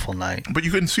wonderful, wonderful night. But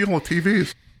you couldn't see all the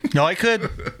TVs. No, I could.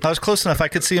 I was close enough. I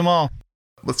could see them all.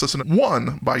 Let's listen to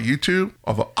one by U2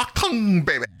 of the Achtung,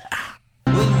 baby.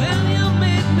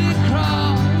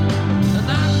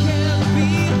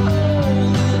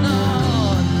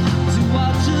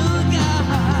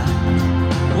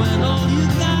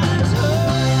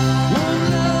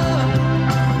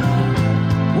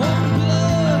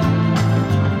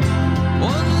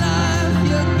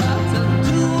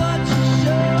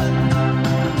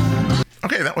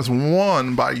 Okay, that was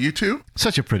one by U2.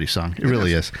 Such a pretty song. It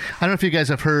really is. I don't know if you guys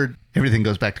have heard Everything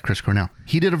Goes Back to Chris Cornell.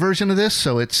 He did a version of this,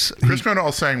 so it's... Chris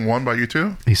Cornell sang one by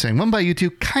U2? He sang one by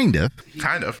U2, kind of.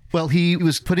 Kind of. Well, he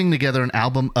was putting together an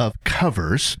album of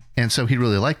covers, and so he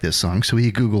really liked this song, so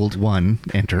he Googled one,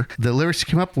 enter. The lyrics that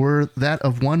came up were that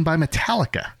of one by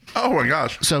Metallica. Oh my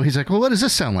gosh. So he's like, well, what does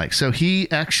this sound like? So he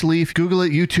actually, if you Google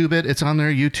it, YouTube it, it's on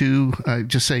there, U2,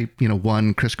 just say,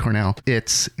 one, Chris Cornell.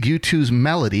 It's U2's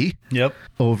melody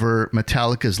over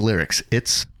Metallica's lyrics.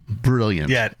 It's brilliant.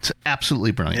 Yeah. It's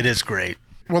absolutely brilliant. It is great.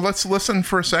 Well, let's listen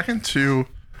for a second to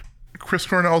Chris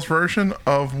Cornell's version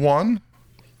of one.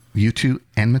 U2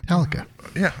 and Metallica.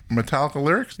 Yeah, Metallica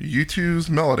lyrics, U2's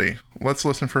melody. Let's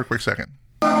listen for a quick second.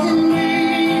 She's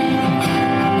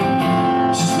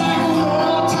like a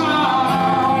whole time.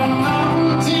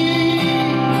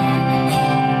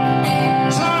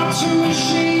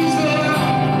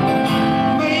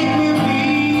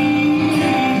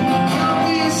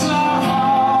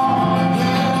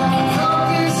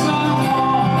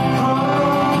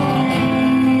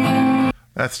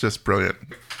 That's just brilliant.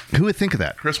 Who would think of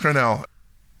that? Chris Cornell.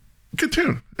 Good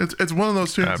tune. It's one of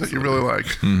those tunes that you really like.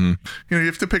 Mm-hmm. You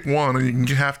have to pick one, and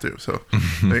you have to. So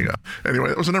there you go. Anyway,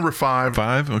 that was a number 5.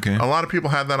 5, okay. A lot of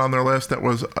people had that on their list. That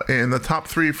was in the top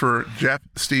 3 for Jeff,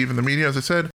 Steve, and the media. As I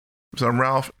said, it was on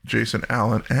Ralph, Jason,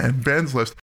 Alan, and Ben's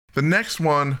list. The next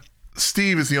one,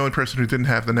 Steve is the only person who didn't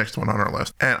have the next one on our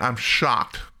list, and I'm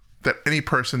shocked that any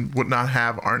person would not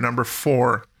have our number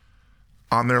 4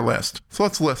 on their list. So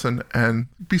let's listen and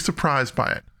be surprised by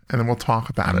it. And then we'll talk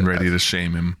about it. I'm ready to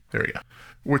shame him. There you go.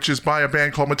 Which is by a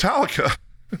band called Metallica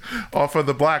off of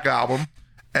the Black Album.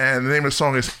 And the name of the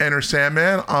song is Enter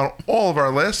Sandman on all of our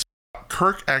lists.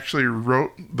 Kirk actually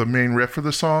wrote the main riff for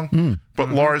the song, but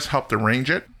Lars helped arrange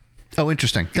it. Oh,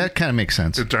 interesting. That kind of makes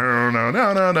sense.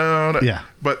 Yeah.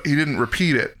 But he didn't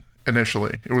repeat it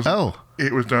initially. It was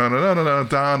it was and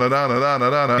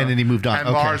then he moved on.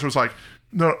 And Lars was like,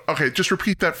 no, okay, just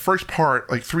repeat that first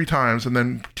part like 3 times and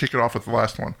then kick it off with the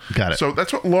last one. Got it. So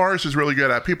that's what Lars is really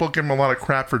good at. People give him a lot of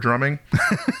crap for drumming.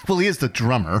 Well, he is the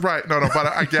drummer. Right. No, but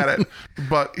I get it.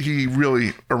 But he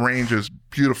really arranges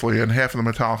beautifully, and half of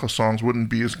the Metallica songs wouldn't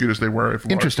be as good as they were if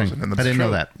Lars Interesting. wasn't in them. I didn't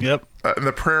know that. Yep. And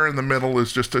the prayer in the middle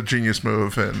is just a genius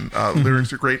move, and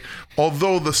lyrics are great.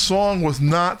 Although the song was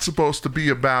not supposed to be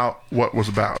about what was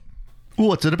about.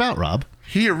 What's it about, Rob?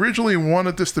 He originally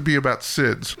wanted this to be about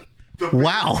SIDS.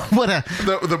 Wow, what a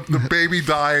the baby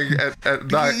dying at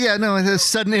night. Yeah, no, the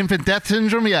sudden infant death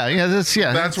syndrome.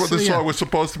 That's what the song was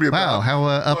supposed to be about. Wow, how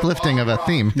uplifting of a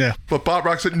theme. Yeah, but Bob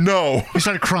Rock said no. You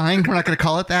started crying. We're not going to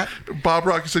call it that. Bob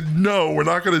Rock said no. We're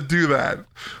not going to do that.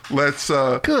 Let's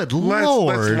Lord.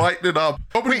 Let's lighten it up.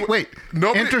 Wait.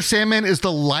 Enter Sandman is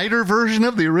the lighter version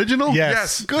of the original.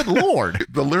 Yes. Good Lord.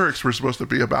 The lyrics were supposed to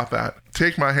be about that.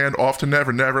 Take my hand off to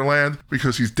Never Neverland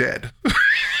because he's dead.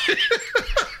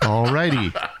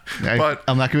 Alrighty.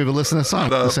 I'm not going to be able to listen to the song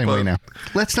the same way now.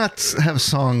 Let's not have a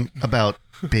song about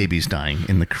babies dying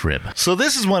in the crib. So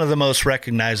this is one of the most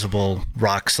recognizable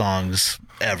rock songs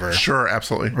ever. Sure,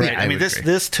 absolutely. Right. Yeah, I mean,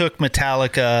 this took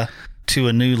Metallica to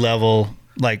a new level.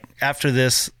 Like, after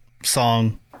this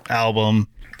song album,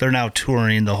 they're now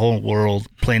touring the whole world,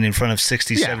 playing in front of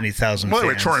 60, 70,000 Well, they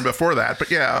were fans. touring before that,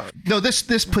 but yeah. No, this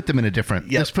put them in a different.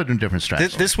 This put them in a different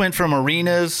strategy. This went from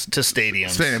arenas to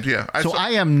stadiums. Stadiums, yeah.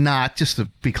 I am not, just to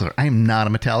be clear, I am not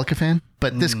a Metallica fan,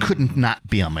 but this couldn't not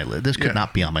be on my list. This could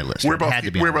not be on my list. We're It both had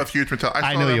to be on my both huge Metallica.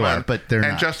 I know you are, but they're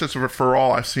and not. Justice for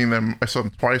All, I saw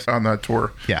them twice on that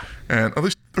tour. Yeah. And at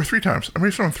least or 3 times. I mean, I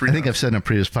saw them 3 I think I've said in a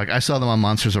previous podcast, I saw them on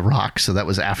Monsters of Rock, so that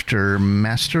was after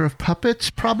Master of Puppets,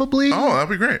 probably. Oh, that'd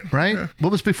be great. Right? Yeah.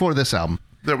 What was before this album?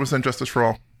 That was then Justice for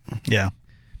All. Yeah.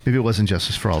 Maybe it wasn't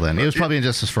Justice for All then. It was probably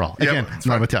Injustice for All. Again, that's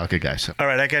not a Metallica guy. So. All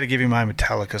right, I got to give you my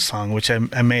Metallica song, which I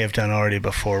may have done already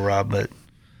before, Rob. But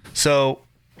so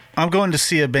I'm going to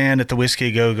see a band at the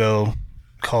Whiskey Go Go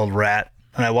called Rat,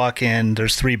 and I walk in.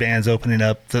 There's 3 bands opening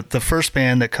up. The first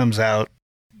band that comes out,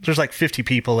 there's like 50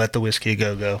 people at the Whiskey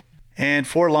Go Go, and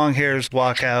 4 long hairs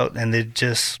walk out, and they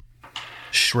just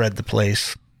shred the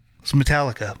place. It's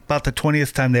Metallica. About the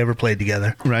 20th time they ever played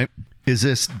together. Right. Is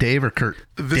this Dave or Kurt?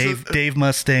 Dave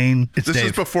Mustaine. It's This Dave.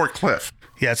 is before Cliff.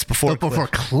 Yeah, it's before Before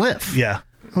Cliff. Yeah.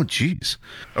 Oh, jeez.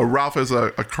 Ralph is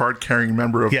a card-carrying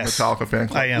member of Yes, the Metallica fan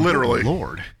club. I am. Literally. Good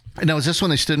Lord. Now, is this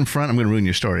when they stood in front? I'm going to ruin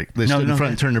your story. They stood in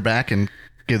front and turned their back and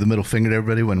gave the middle finger to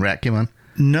everybody when Rat came on?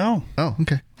 No. Oh,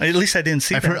 okay. At least I didn't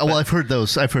see I've that. heard. Well, I've heard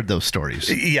those stories.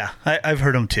 Yeah, I've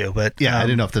heard them too. But Yeah, I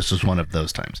didn't know if this was one of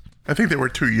those times. I think they were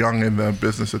too young in the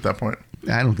business at that point.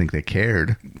 I don't think they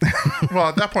cared. Well,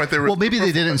 at that point, they were... Well, maybe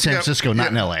they did it in San Francisco, not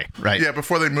in L.A., right? Yeah,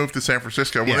 before they moved to San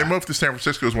Francisco. When they moved to San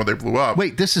Francisco is when they blew up.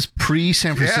 Wait, this is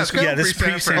pre-San Francisco? Yeah, this is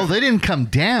pre-San Oh, they didn't come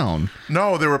down.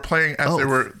 No, they were playing as they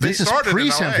were... They this is started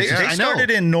pre-San in LA. Francisco. They I know.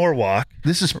 started in Norwalk.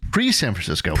 This is pre-San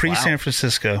Francisco. Pre-San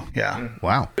Francisco, yeah.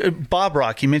 Wow. Bob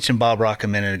Rock, you mentioned Bob Rock a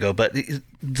minute ago, but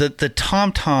the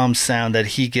tom-tom sound that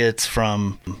he gets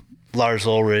from Lars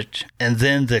Ulrich and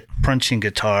then the crunching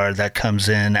guitar that comes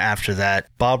in after that,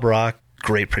 Bob Rock,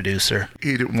 great producer.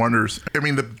 He did wonders. I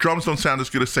mean, the drums don't sound as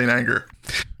good as Saint Anger.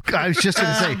 I was just going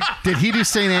to say, did he do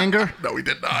Saint Anger? No, he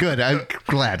did not. Good. I'm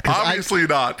glad. 'cause Obviously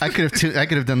not. I could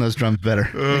have done those drums better.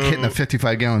 Like hitting a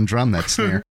 55-gallon drum, that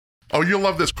snare. Oh, you'll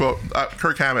love this quote.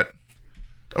 Kirk Hammett,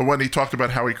 when he talked about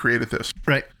how he created this.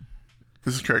 Right.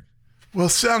 This is Kirk. Well,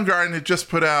 Soundgarden had just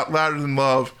put out Louder Than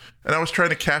Love, and I was trying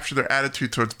to capture their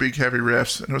attitude towards big, heavy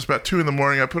riffs. And it was about 2 a.m.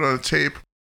 I put on a tape.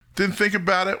 Didn't think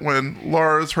about it. When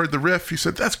Lars heard the riff, he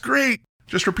said, "That's great.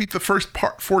 Just repeat the first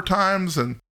part 4 times,"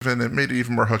 and it made it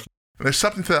even more hooky. And there's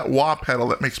something to that wah pedal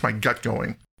that makes my gut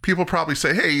going. People probably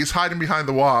say, "Hey, he's hiding behind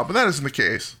the wah," but that isn't the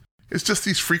case. It's just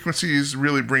these frequencies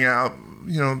really bring out,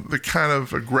 the kind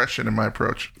of aggression in my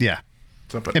approach. Yeah.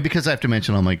 So, And because I have to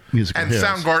mention all my musical and heroes.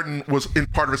 Soundgarden was in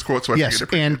part of his quote, so I Yes,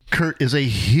 think it and Kurt is a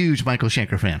huge Michael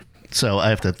Schenker fan. So I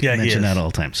have to mention that all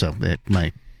the time. So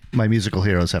my musical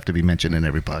heroes have to be mentioned in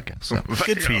every podcast. So.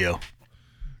 Good for you.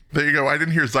 There you go. I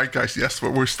didn't hear Zeitgeist, yes,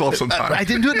 but we're still have some time. I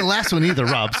didn't do it in the last one either,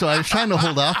 Rob. So I was trying to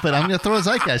hold off, but I'm going to throw a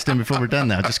Zeitgeist in before we're done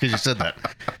now, just because you said that.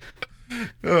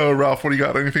 Ralph, what do you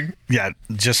got? Anything? Yeah,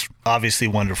 just obviously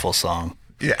wonderful song.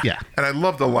 Yeah. And I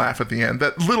love the laugh at the end.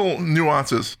 That little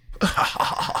nuances.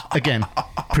 Again,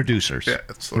 producers. Yeah,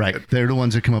 it's so right. good. They're the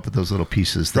ones that come up with those little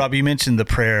pieces. Rob, you mentioned the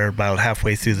prayer about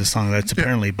halfway through the song. That's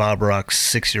apparently Bob Rock's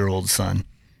 6-year-old son.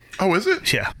 Oh, is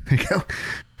it? Yeah.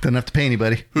 Doesn't have to pay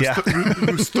anybody.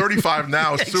 Who's 35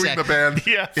 now, suing the band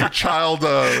for child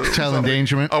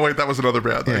endangerment. Oh, wait, that was another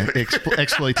band. Yeah,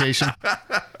 exploitation.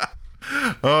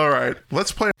 All right.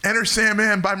 Let's play Enter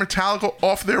Sandman by Metallica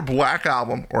off their Black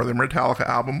album, or their Metallica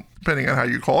album, depending on how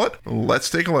you call it. Let's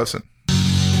take a listen.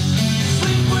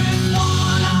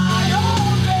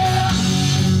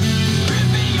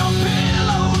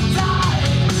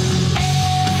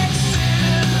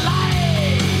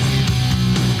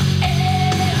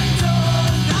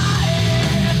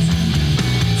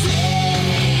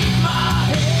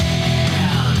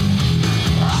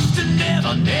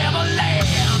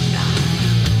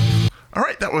 All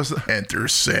right, that was Enter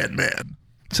Sandman.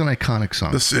 It's an iconic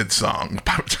song. The Sid song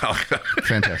by Metallica.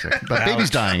 Fantastic. But baby's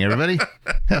dying, everybody.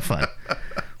 Have fun.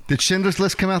 Did Schindler's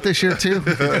List come out this year, too?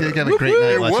 They got a great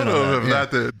night watching all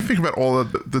that. Think about all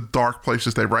the dark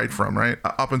places they write from, right?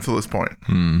 Up until this point.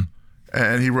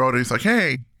 And he wrote it. He's like,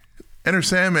 hey, Enter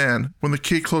Sandman. When the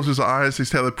kid closes his eyes,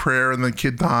 he's had a prayer, and the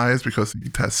kid dies because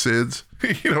he has SIDS.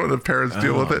 When the parents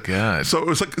deal with it. God. So it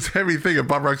was like this heavy thing. And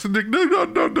Bob Rock said, no.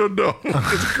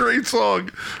 It's a great song,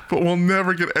 but we'll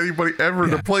never get anybody ever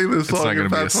to play this song not gonna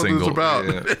if be a that's what single. it's about.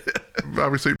 Yeah.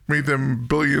 Obviously, made them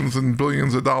billions and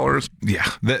billions of dollars. Yeah,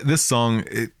 this song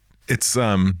it's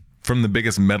from the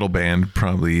biggest metal band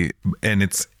probably, and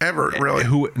it's ever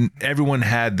really. Everyone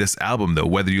had this album though,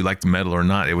 whether you liked metal or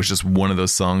not. It was just one of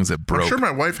those songs that broke. I'm sure my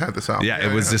wife had this album. Yeah,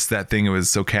 it was just that thing. It was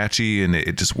so catchy, and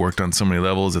it just worked on so many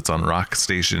levels. It's on rock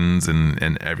stations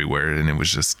and everywhere, and it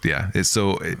was just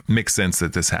it makes sense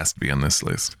that this has to be on this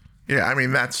list. Yeah, I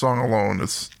mean that song alone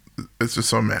it's just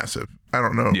so massive. I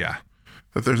don't know. Yeah.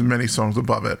 That there's many songs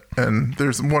above it, and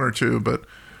there's one or two, but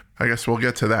I guess we'll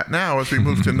get to that now as we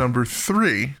move to number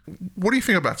 3. What do you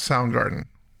think about Soundgarden?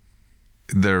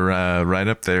 They're right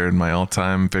up there in my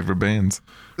all-time favorite bands.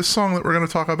 This song that we're going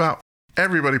to talk about,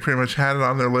 everybody pretty much had it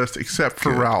on their list except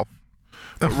for Ralph.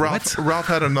 But Ralph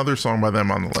had another song by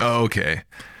them on the list. Oh, okay.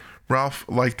 Ralph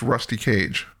liked Rusty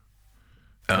Cage.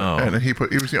 Oh. And he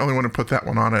was the only one to put that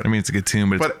one on it. I mean, it's a good tune,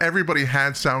 but everybody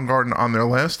had Soundgarden on their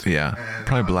list. Yeah.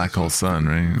 Probably Black Hole Sun,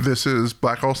 right? This is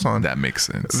Black Hole Sun. That makes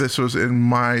sense. This was in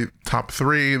my top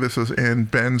 3. This was in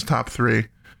Ben's top 3.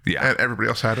 Yeah. And everybody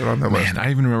else had it on their list. Man,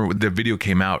 I even remember the video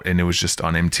came out and it was just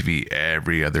on MTV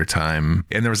every other time.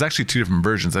 And there was actually 2 different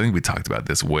versions. I think we talked about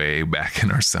this way back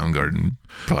in our Soundgarden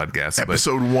podcast.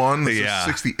 Episode 1, this is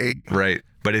 68. Right.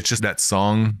 But it's just that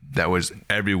song that was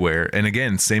everywhere. And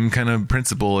again, same kind of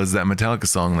principle as that Metallica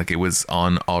song. Like it was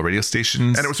on all radio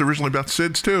stations. And it was originally about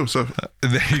SIDS too. So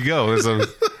there you go. There's a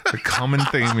common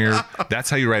theme here.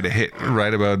 That's how you write a hit.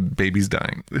 Write about babies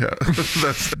dying. Yeah.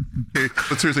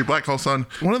 But seriously, Black Hole Sun,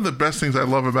 one of the best things I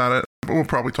love about it, we'll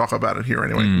probably talk about it here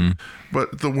anyway,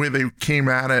 but the way they came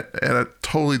at it at a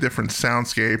totally different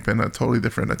soundscape and a totally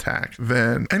different attack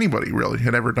than anybody really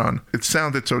had ever done. It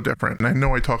sounded so different. And I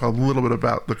know I talk a little bit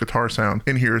about the guitar sound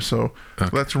in here, so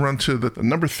let's run to the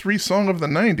number 3 song of the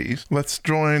 90s. Let's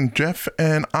join Jeff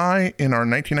and I in our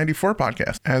 1994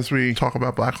 podcast as we talk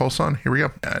about Black Hole Sun. Here we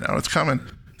go. I know it's coming.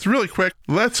 It's really quick.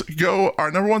 Let's go.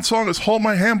 Our number 1 song is Hold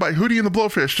My Hand by Hootie and the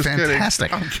Blowfish. Just Fantastic.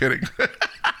 kidding. I'm kidding.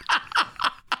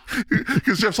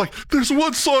 Because Jeff's like, there's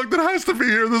one song that has to be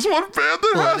here. There's one band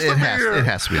that has to be here. It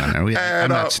has to be on there. I'm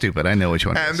not stupid. I know which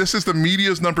one. And this is the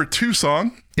media's number 2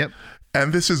 song. Yep.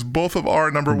 And this is both of our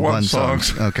number 1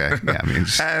 songs. Okay. Yeah, I mean,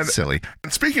 it's silly.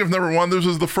 And speaking of number 1, this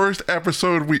was the first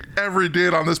episode we ever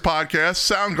did on this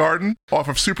podcast, Soundgarden, off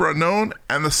of Super Unknown.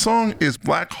 And the song is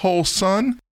Black Hole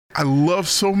Sun. I love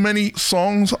so many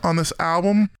songs on this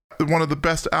album. One of the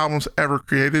best albums ever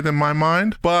created in my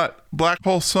mind. But Black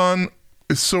Hole Sun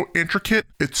is so intricate.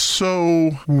 It's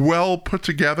so well put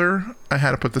together. I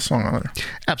had to put this song on there.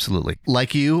 Absolutely.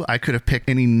 Like you, I could have picked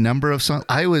any number of songs.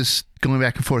 I was going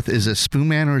back and forth. Is it Spoon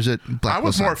Man or is it Black I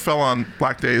was Hole more Sun? fell on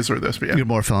Black Days or this, but yeah. You're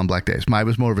more fell on Black Days. Mine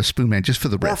was more of a Spoon Man just for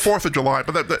the Or riff. 4th of July.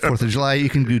 But 4th of July, you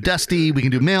can do Dusty, we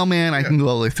can do Mailman, I can go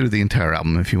all the way through the entire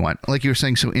album if you want. Like you were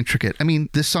saying, so intricate. I mean,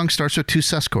 this song starts with 2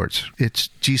 sus chords. It's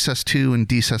G sus2 and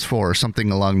D sus4 or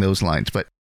something along those lines. But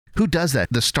who does that?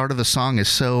 The start of the song is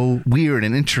so weird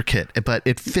and intricate, but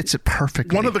it fits it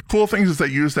perfectly. one of the cool things is they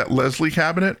used that Leslie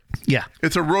cabinet. Yeah.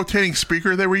 It's a rotating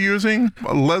speaker they were using.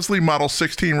 A Leslie Model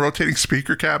 16 rotating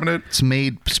speaker cabinet. It's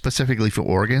made specifically for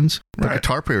organs. The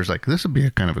guitar player's like, this would be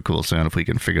a kind of a cool sound if we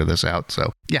can figure this out.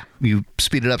 So, yeah, you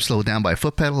speed it up, slow it down by a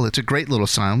foot pedal. It's a great little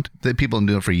sound that people have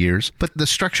been doing for years. But the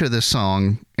structure of this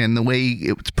song and the way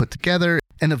it's put together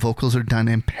and the vocals are done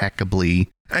impeccably.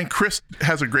 And Chris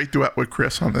has a great duet with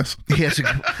Chris on this. He has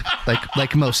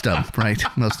like most of them, right?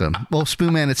 Most of them. Well,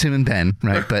 Spoon Man, it's him and Ben,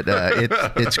 right? But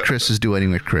it's Chris is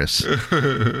duetting with Chris.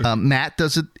 Matt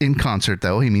does it in concert,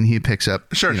 though. I mean, he picks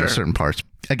up certain parts.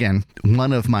 Again,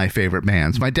 one of my favorite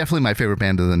bands. Definitely my favorite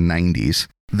band of the 90s.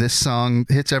 This song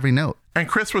hits every note. And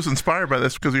Chris was inspired by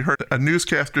this because he heard a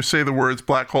newscaster say the words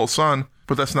Black Hole Sun,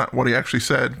 but that's not what he actually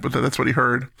said, but that's what he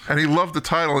heard. And he loved the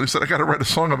title, and he said, I got to write a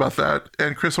song about that.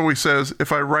 And Chris always says,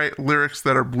 if I write lyrics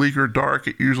that are bleak or dark,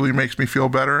 it usually makes me feel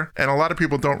better. And a lot of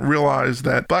people don't realize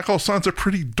that Black Hole Sun's a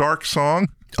pretty dark song.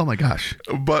 Oh my gosh.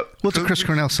 But what's a Chris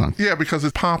Cornell song? Yeah, because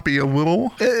it's poppy a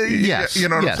little. Yes. You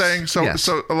know what I'm saying?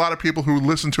 So a lot of people who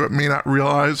listen to it may not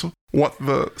realize what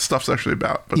the stuff's actually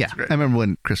about. But it's great. I remember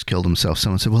when Chris killed himself,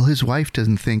 someone said, well, his wife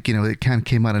doesn't think, it kind of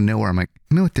came out of nowhere. I'm like,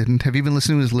 no, it didn't. Have you been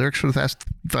listening to his lyrics for the past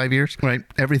 5 years? Right.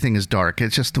 Everything is dark.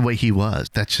 It's just the way he was.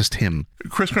 That's just him.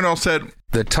 Chris Cornell said,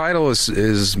 the title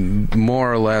is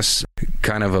more or less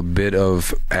kind of a bit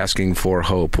of asking for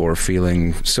hope or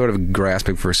feeling, sort of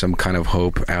grasping for some kind of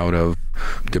hope out of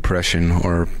depression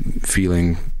or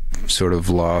feeling sort of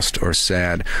lost or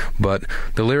sad. But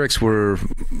the lyrics were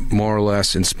more or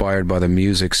less inspired by the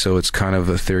music, so it's kind of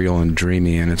ethereal and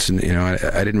dreamy, and it's,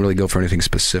 I didn't really go for anything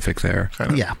specific there.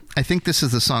 Yeah. I think this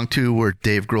is the song too where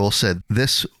Dave Grohl said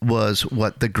this was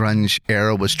what the grunge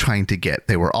era was trying to get.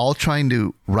 They were all trying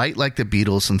to write like the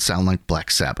Beatles and sound like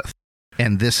Black Sabbath.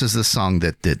 And this is the song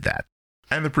that did that.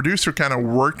 And the producer kind of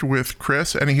worked with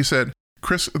Chris, and he said,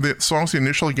 Chris, the songs he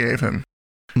initially gave him,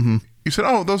 he said,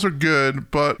 oh, those are good,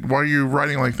 but why are you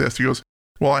writing like this? He goes,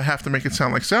 well, I have to make it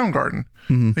sound like Soundgarden.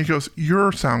 And he goes,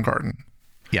 you're Soundgarden.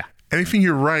 Yeah. Anything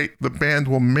you write, the band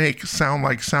will make sound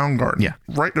like Soundgarden. Yeah.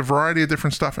 Write a variety of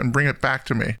different stuff and bring it back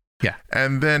to me. Yeah.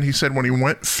 And then he said when he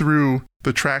went through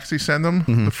the tracks he sent them,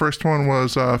 the first one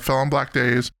was Fell on Black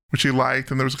Days, which he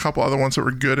liked, and there was a couple other ones that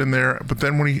were good in there. But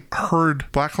then when he heard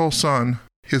Black Hole Sun,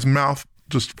 his mouth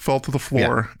just fell to the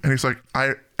floor. Yeah. And he's like,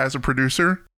 as a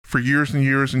producer, for years and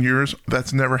years and years,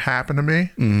 that's never happened to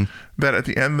me. That at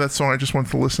the end of that song, I just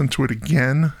wanted to listen to it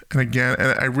again and again.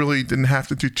 And I really didn't have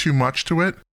to do too much to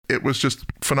it. It was just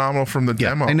phenomenal from the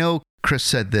demo. I know Chris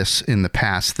said this in the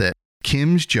past, that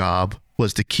Kim's job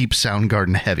was to keep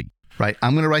Soundgarden heavy, right?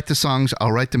 I'm going to write the songs,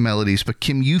 I'll write the melodies, but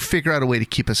Kim, you figure out a way to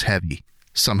keep us heavy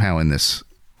somehow in this.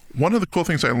 One of the cool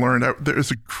things I learned,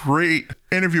 there's a great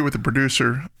interview with the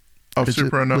producer of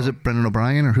Super Unknown. Was it Brendan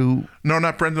O'Brien or who? No,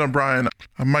 not Brendan O'Brien.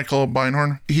 Michael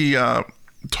Beinhorn. He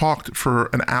talked for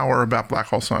an hour about Black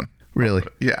Hole Sun. Really?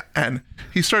 Yeah. And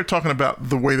he started talking about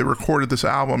the way they recorded this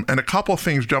album, and a couple of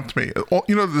things jumped to me.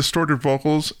 The distorted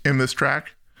vocals in this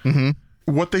track?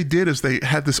 What they did is they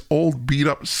had this old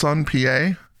beat-up Sun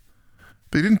PA.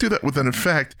 They didn't do that with an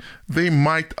effect. They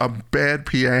mic'd a bad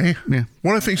PA. Yeah.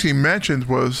 One of the things he mentioned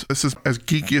was, this is as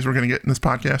geeky as we're going to get in this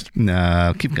podcast.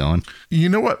 No, keep going. You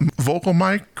know what vocal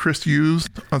mic Chris used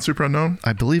on Super Unknown?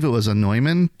 I believe it was a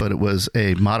Neumann, but it was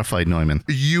a modified Neumann.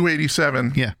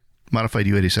 U87. Yeah, modified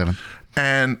U87.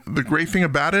 And the great thing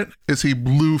about it is he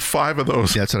blew 5 of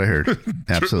those. Yeah, that's what I heard.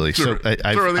 Absolutely.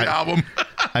 During the album.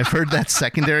 I've heard that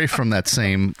secondary from that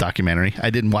same documentary.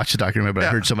 I didn't watch the documentary, but I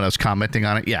heard someone else commenting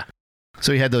on it. Yeah.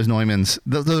 So he had those Neumanns.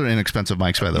 Those are inexpensive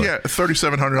mics, by the way. Yeah,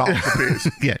 $3,700 a piece.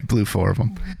 Yeah, blew 4 of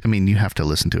them. I mean, you have to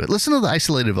listen to it. Listen to the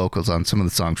isolated vocals on some of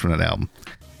the songs from that album.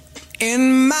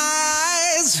 In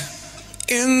my eyes,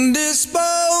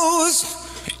 indisposed,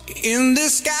 in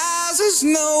disguises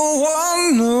no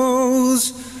one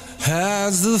knows,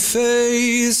 has the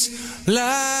face,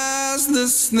 lies the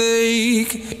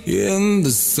snake, in the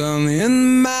sun,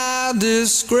 in my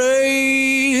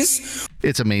disgrace.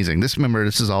 It's amazing. This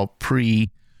is all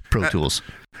pre-Pro Tools.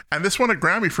 And this won a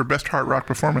Grammy for Best Hard Rock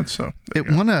Performance. So it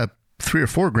won a 3 or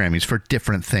 4 Grammys for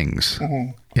different things.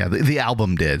 Mhm. Yeah, the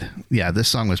album did. Yeah, this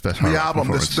song was best hard The rock album,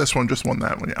 performance. this one just won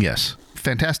that one. Yeah. Yes.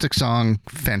 Fantastic song,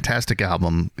 fantastic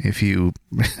album. If you've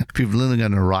lived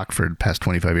under a rock for the past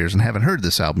 25 years and haven't heard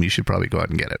this album, you should probably go out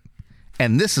and get it.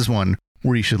 And this is one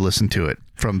where you should listen to it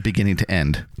from beginning to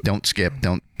end. Don't skip,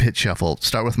 don't hit shuffle.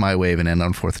 Start with My Wave and end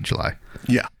on 4th of July.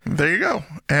 Yeah, there you go.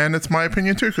 And it's my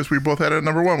opinion too, because we both had it at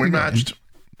number 1. We matched.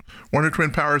 Wonder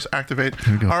Twin Powers Activate.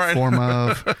 Here we go. All right. Form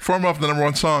of. Form of, the number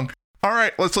 1 song. All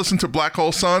right, let's listen to Black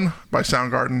Hole Sun by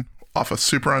Soundgarden off of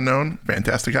Super Unknown.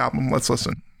 Fantastic album. Let's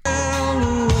listen.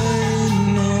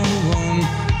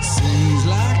 Seems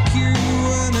like you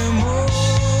anymore.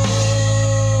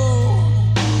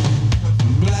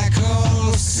 Black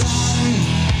hole sun,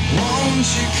 won't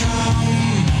you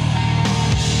come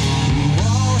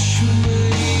wash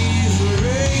away the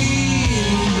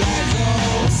rain? Black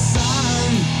hole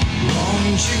sun,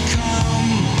 won't you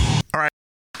come? All right,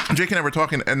 Jake and I were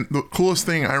talking, and the coolest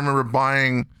thing, I remember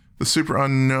buying the Super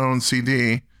Unknown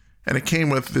CD, and it came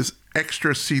with this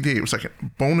extra CD. It was like a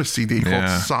bonus CD called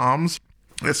Psalms,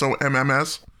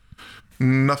 SOMMS.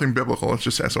 Nothing biblical. It's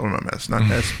just SOMMS, not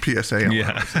SPSA.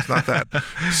 Yeah. It's not that.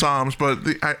 Psalms. But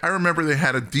I remember they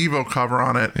had a Devo cover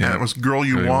on it, and it was Girl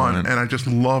You Want, and I just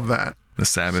love that. The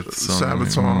Sabbath song.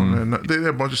 Sabbath song. And they had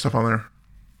a bunch of stuff on there.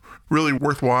 Really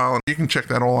worthwhile. You can check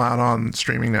that all out on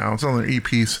streaming now. It's on their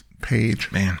EPs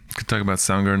page. Man, could talk about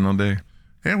Soundgarden all day.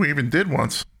 Yeah, we even did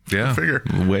once. Yeah, I figure.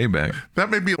 Way back. That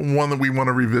may be one that we want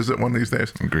to revisit one of these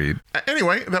days. Agreed.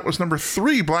 Anyway, that was number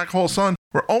 3, Black Hole Sun.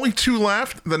 We're only 2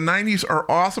 left. The 90s are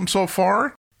awesome so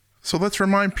far. So let's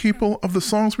remind people of the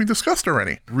songs we discussed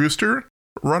already. Rooster,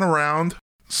 Run Around,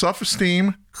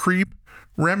 Self-Esteem, Creep,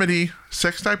 Remedy,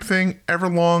 Sex Type Thing,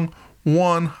 Everlong,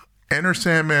 One, Enter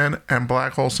Sandman, and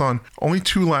Black Hole Sun. Only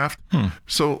 2 left.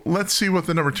 So let's see what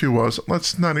the number 2 was.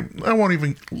 I won't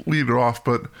even lead it off,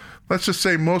 but let's just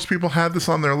say most people had this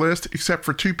on their list except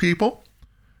for 2 people,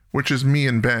 which is me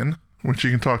and Ben, which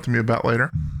you can talk to me about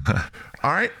later.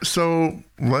 All right, so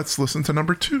let's listen to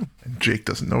number 2. Jake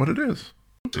doesn't know what it is.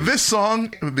 This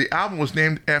song, the album was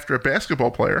named after a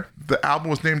basketball player. The album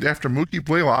was named after Mookie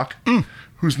Blaylock,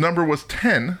 whose number was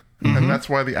 10. And that's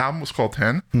why the album was called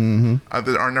 10.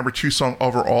 Our number 2 song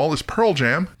overall is Pearl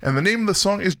Jam. And the name of the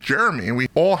song is Jeremy. And we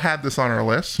all had this on our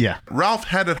list. Yeah. Ralph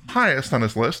had it highest on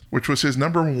his list, which was his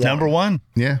number 1. Number 1.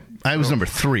 Yeah. I was number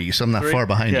 3, so I'm not far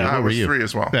behind you. I What were was you? 3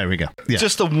 as well. There we go. Yeah.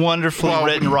 Just a wonderfully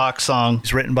written rock song.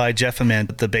 It's written by Jeff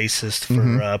Ament, the bassist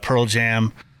for Pearl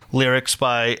Jam. Lyrics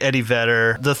by Eddie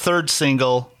Vedder. The 3rd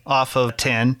single off of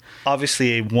 10.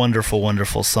 Obviously a wonderful,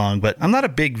 wonderful song, but I'm not a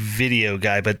big video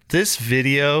guy, but this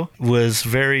video was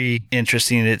very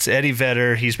interesting. It's Eddie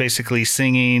Vedder. He's basically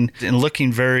singing and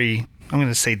looking very, I'm going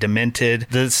to say, demented.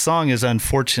 The song is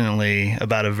unfortunately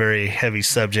about a very heavy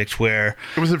subject where...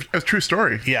 It was a true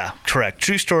story. Yeah, correct.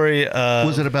 True story.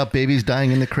 Was it about babies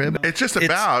dying in the crib? It's just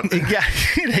about... Yeah,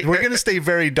 we're going to stay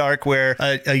very dark where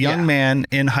a young man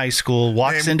in high school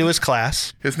walks into his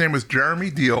class. His name was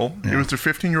Jeremy Deal. He was a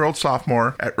 15-year-old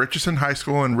sophomore at Richardson High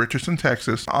School in Richardson,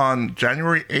 Texas. On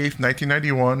January 8th,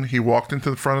 1991, he walked into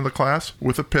the front of the class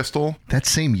with a pistol. That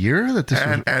same year that this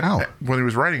was out? When he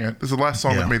was writing it, this is the last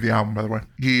song that made the album, by the way.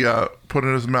 He put it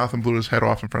in his mouth and blew his head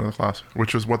off in front of the class,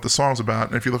 which is what the song's about.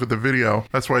 And if you look at the video,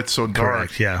 that's why it's so dark.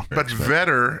 Correct, yeah. But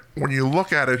Vedder, when you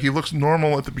look at it, he looks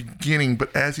normal at the beginning,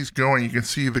 but as he's going, you can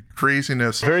see the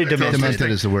craziness. Very demented. Demented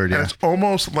is the word, And yeah. it's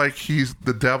almost like he's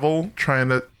the devil trying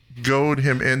to goad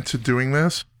him into doing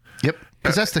this. Yep.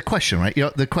 Because that's the question, right? You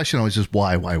know, the question always is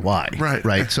why? Right.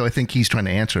 Right. So I think he's trying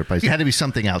to answer it, but it had to be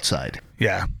something outside.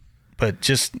 Yeah, but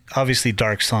just obviously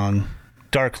dark song,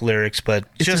 dark lyrics, but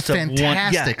It's just a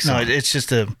fantastic No, song. it's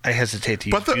just I hesitate to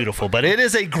use beautiful, but it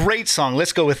is a great song.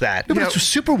 Let's go with that. No, but it's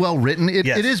super well written. It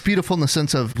is beautiful in the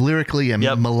sense of lyrically and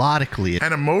melodically.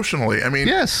 And emotionally. I mean,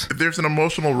 yes. There's an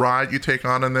emotional ride you take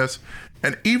on in this.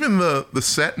 And even the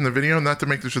set in the video, not to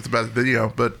make this just about the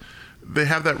video, but they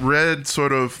have that red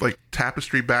sort of like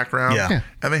tapestry background. Yeah.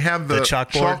 And they have the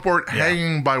chalkboard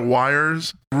hanging by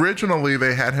wires. Originally,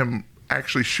 they had him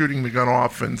actually shooting the gun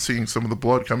off and seeing some of the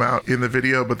blood come out in the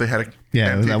video, but they had a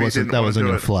MTV that wasn't didn't want to do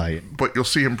going it. to fly. But you'll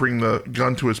see him bring the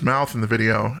gun to his mouth in the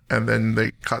video, and then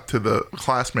they cut to the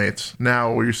classmates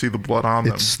now where you see the blood on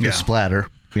them. It's the splatter.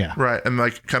 Yeah. Right, and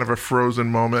like kind of a frozen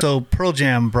moment. So Pearl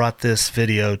Jam brought this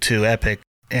video to Epic,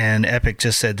 and Epic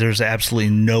just said there's absolutely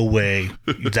no way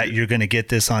that you're going to get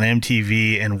this on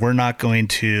MTV, and we're not going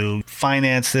to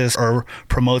finance this or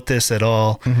promote this at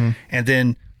all. And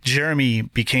then Jeremy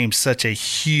became such a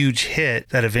huge hit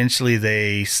that eventually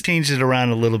they changed it around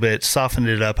a little bit, softened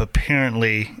it up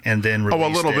apparently, and then released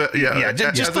a little bit, yeah.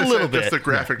 Yeah, just a little bit. Just the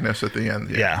graphicness at the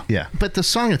end. Yeah. Yeah. But the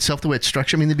song itself, the way it's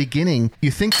structured, I mean, the beginning, you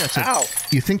think that's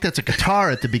a guitar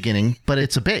at the beginning, but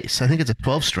it's a bass. I think it's a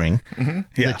 12-string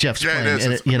that Jeff's playing. It is.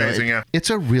 And It's amazing, it's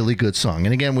a really good song.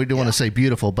 And again, we don't want to say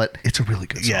beautiful, but it's a really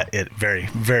good song. Yeah, very,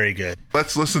 very good.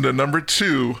 Let's listen to number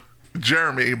 2,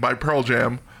 Jeremy by Pearl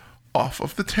Jam, off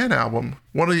of the 10 album.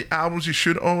 One of the albums you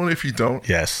should own if you don't.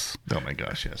 Yes. Oh my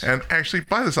gosh, yes. And actually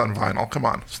buy this on vinyl. Come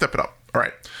on, step it up. All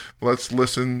right, let's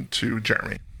listen to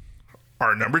Jeremy,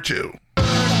 our number 2.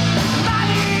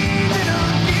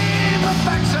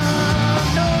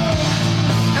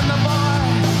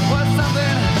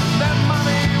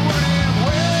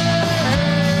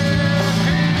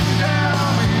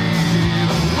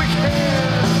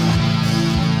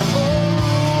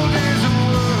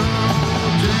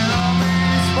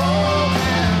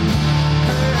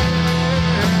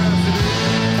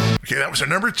 Okay, that was our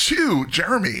number 2,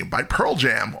 Jeremy by Pearl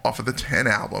Jam off of the 10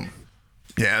 album.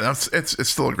 Yeah, it's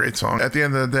still a great song. At the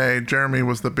end of the day, Jeremy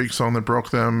was the big song that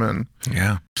broke them, and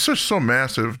it's just so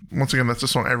massive. Once again, that's a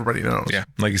song everybody knows. Yeah,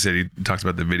 like you said, he talks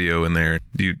about the video in there.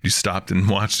 You stopped and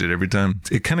watched it every time.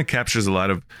 It kind of captures a lot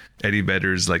of Eddie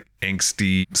Vedder's like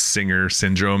angsty singer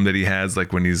syndrome that he has,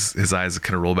 like when his eyes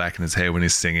kind of roll back in his head when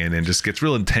he's singing, and just gets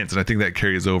real intense. And I think that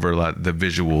carries over a lot. The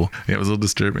visual, it was a little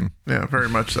disturbing. Yeah, very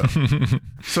much so.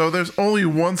 So there's only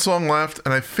one song left,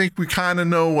 and I think we kind of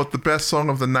know what the best song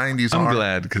of the 90s are. I'm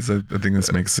glad, because I think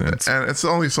this makes sense. And it's the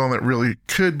only song that really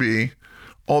could be.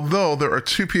 Although there are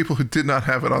 2 people who did not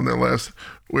have it on their list,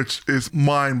 which is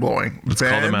mind-blowing. Let's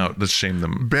call them out. Let's shame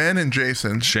them. Ben and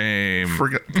Jason. Shame.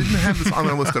 Didn't have this on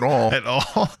their list at all. At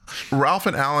all. Ralph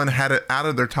and Alan had it out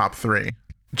of their top 3.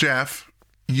 Jeff,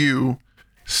 you,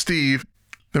 Steve,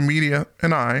 the media,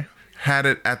 and I had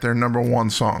it at their number 1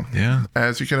 song. Yeah.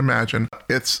 As you can imagine.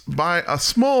 It's by a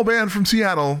small band from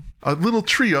Seattle, a little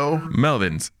trio.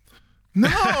 Melvins. No,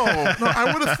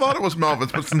 I would have thought it was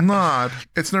Melvins, but it's not.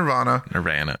 It's Nirvana.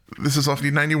 This is off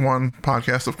the 91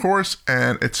 podcast, of course,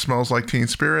 and it smells like Teen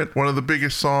Spirit. One of the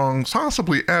biggest songs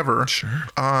possibly ever. Sure.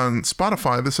 On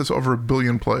Spotify, this has over 1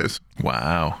 billion plays.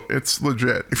 Wow. It's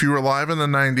legit. If you were alive in the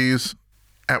 90s,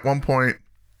 at one point,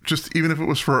 just even if it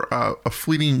was for a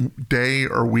fleeting day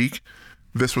or week,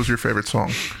 this was your favorite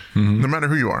song. No matter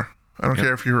who you are. I don't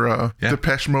care if you're a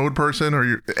Depeche Mode person or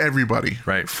you're everybody.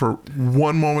 Right. For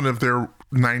one moment of their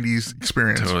 90s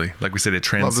experience. Totally. Like we said, it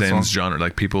transcends genre.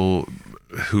 Like people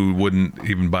who wouldn't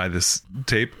even buy this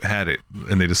tape had it,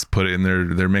 and they just put it in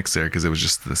their mix there because it was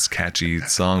just this catchy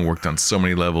song, worked on so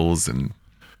many levels, and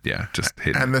just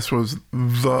hit. And this was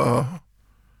the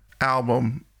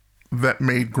album that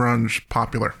made grunge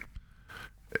popular.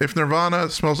 If Nirvana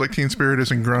Smells Like Teen Spirit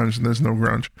isn't grunge, then there's no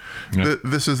grunge. Yep.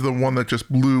 This is the one that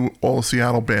just blew all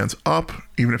Seattle bands up,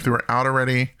 even if they were out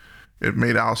already. It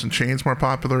made Alice in Chains more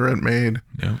popular. It made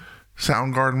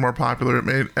Soundgarden more popular. It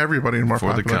made everybody more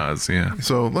popular. For the cause, yeah.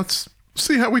 So let's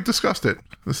see how we discussed it.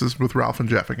 This is with Ralph and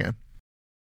Jeff again.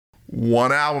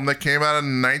 One album that came out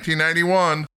in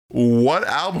 1991. What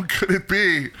album could it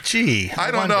be? Gee, I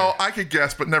don't know. I could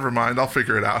guess, but never mind. I'll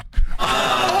figure it out.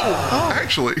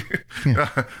 Actually,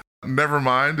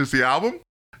 Nevermind is the album,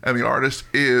 and the artist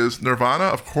is Nirvana.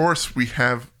 Of course, we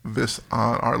have this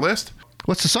on our list.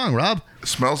 What's the song, Rob?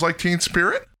 Smells Like Teen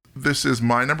Spirit. This is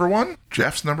my number 1,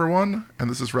 Jeff's number 1, and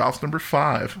this is Ralph's number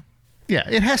 5. Yeah,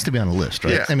 it has to be on the list,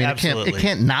 right? Yeah, I mean, absolutely. it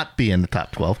can't not be in the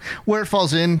top 12. Where it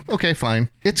falls in, okay, fine.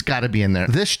 It's got to be in there.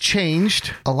 This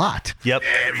changed a lot. Yep.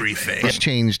 Everything. This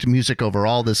changed music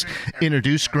overall. This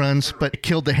introduced grunge, but it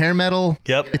killed the hair metal.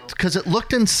 Yep. Because it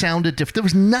looked and sounded different. There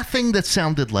was nothing that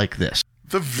sounded like this.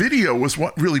 The video was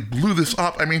what really blew this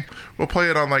up. I mean, we'll play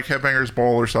it on like Headbangers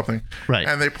Ball or something. Right.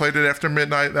 And they played it after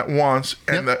midnight that once,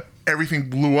 and everything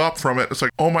blew up from it. It's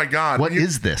like, oh my God. What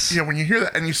is this? Yeah, when you hear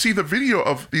that and you see the video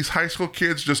of these high school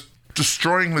kids just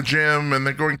destroying the gym and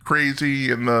they're going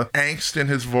crazy and the angst in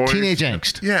his voice. Teenage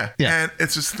angst. Yeah. And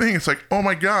it's this thing. It's like, oh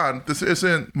my God, this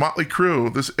isn't Motley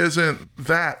Crue. This isn't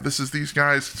that. This is these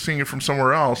guys singing from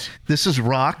somewhere else. This is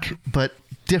rock, but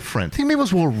different. I think maybe it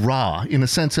was more raw in the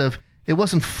sense of it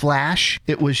wasn't flash.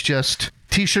 It was just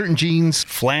T-shirt and jeans.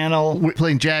 Flannel. We're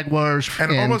playing Jaguars.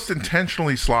 And almost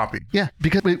intentionally sloppy. Yeah,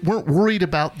 because we weren't worried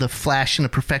about the flash and the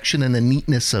perfection and the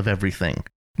neatness of everything.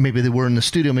 Maybe they were in the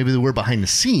studio, maybe they were behind the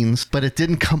scenes, but it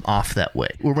didn't come off that way.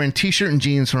 We're wearing T-shirt and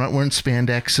jeans, we're not wearing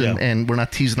spandex, and we're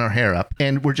not teasing our hair up.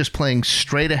 And we're just playing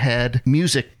straight ahead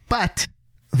music. But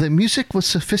the music was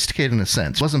sophisticated in a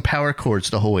sense. It wasn't power chords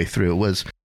the whole way through. It was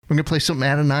We're going to play something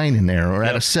at a 9 in there or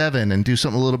at a 7 and do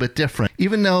something a little bit different.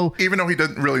 Even though he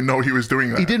didn't really know he was doing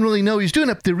that. He didn't really know he was doing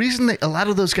it. The reason that a lot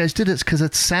of those guys did it is because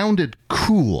it sounded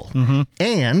cool.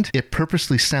 And it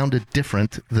purposely sounded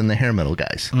different than the hair metal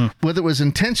guys. Whether it was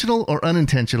intentional or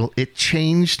unintentional, it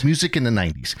changed music in the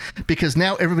 90s because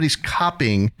now everybody's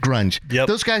copying grunge.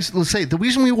 Those guys, let's say, the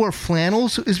reason we wore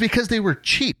flannels is because they were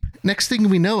cheap. Next thing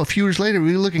we know, a few years later,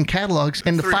 we look in catalogs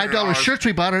and the $5 shirts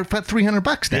we bought are about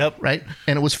 $300 now, right?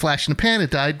 And it was flash in the pan. It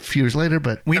died a few years later,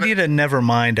 but we need a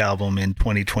Nevermind album in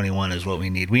 2021 is what we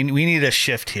need. We need a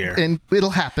shift here. And it'll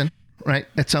happen, right?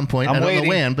 At some point. I don't know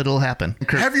when, but it'll happen.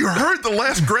 Have you heard the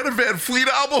last Greta Van Fleet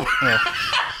album?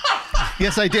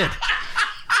 Yes, I did.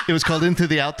 It was called Into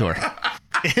the Outdoor.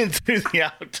 Into the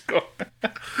Outdoor.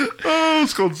 Oh,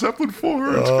 it's called Zeppelin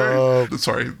 4. It's great.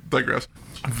 Sorry, digress.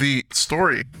 The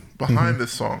story behind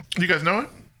this song. You guys know it?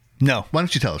 No. Why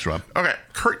don't you tell us, Rob? Okay.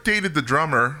 Kurt dated the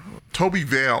drummer, Toby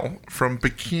Vale, from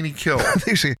Bikini Kill.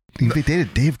 They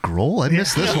dated Dave Grohl? I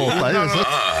missed this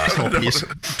whole piece.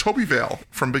 Toby Vale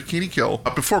from Bikini Kill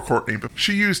before Courtney. But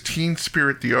she used Teen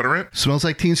Spirit deodorant. Smells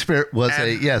Like Teen Spirit was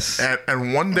yes.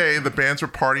 And one day the bands were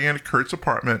partying at Kurt's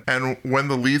apartment, and when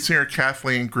the lead singer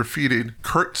Kathleen graffitied,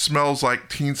 Kurt smells like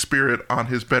Teen Spirit on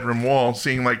his bedroom wall,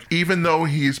 seeing like even though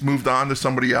he's moved on to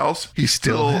somebody else, he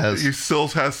still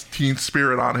has Teen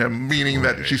Spirit on him, meaning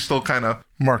that she still kind of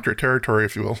marked her territory,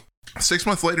 if you will. 6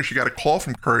 months later, she got a call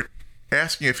from Kurt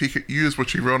asking if he could use what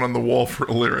she wrote on the wall for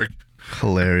a lyric.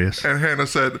 Hilarious. And Hannah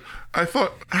said, I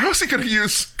thought, how's he going to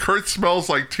use Kurt Smells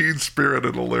Like Teen Spirit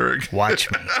in a lyric? Watch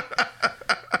me.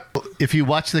 If you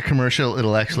watch the commercial,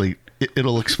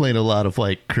 it'll explain a lot of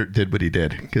why Kurt did what he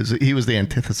did, because he was the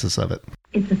antithesis of it.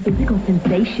 It's a physical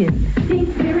sensation.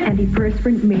 Teen Spirit.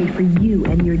 Antiperspirant made for you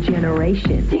and your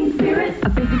generation. Teen Spirit.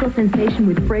 A physical sensation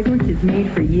with fragrance is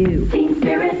made for you. Teen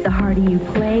Spirit. The harder you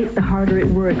play, the harder it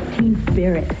works. Teen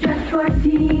Spirit. Just for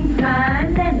teen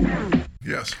time and...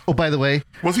 Yes. Oh, by the way,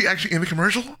 was he actually in the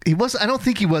commercial? He was. I don't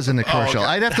think he was in the commercial. Oh,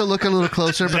 okay. I'd have to look a little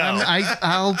closer, but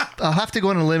I'll have to go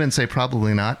on a limb and say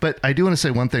probably not. But I do want to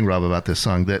say one thing, Rob, about this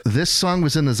song. That this song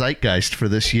was in the zeitgeist for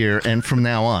this year and from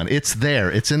now on. It's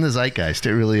there. It's in the zeitgeist.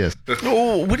 It really is.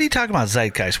 Oh, what are you talking about,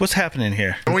 zeitgeist? What's happening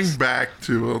here? Going back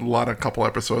to a couple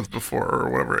episodes before,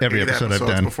 or whatever. Every episode I've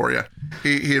done before, yeah.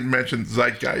 He had mentioned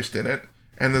zeitgeist in it,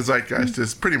 and the zeitgeist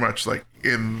is pretty much like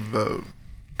in the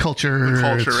culture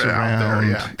out there,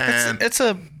 yeah. And it's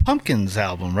a Pumpkins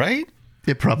album, right?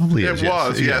 It probably is. It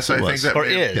was, yes. I think that or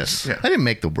is. Yes. Yeah. I didn't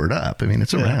make the word up. I mean,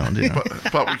 it's around. You know?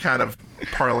 but we kind of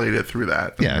parlayed it through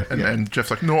that. And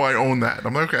Jeff's like, no, I own that.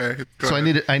 I'm like, okay. So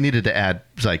I needed to add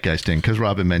zeitgeist in because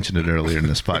Robin mentioned it earlier in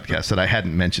this podcast that I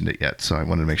hadn't mentioned it yet. So I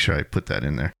wanted to make sure I put that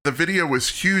in there. The video was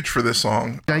huge for this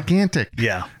song. Gigantic.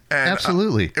 Yeah. And,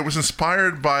 absolutely. It was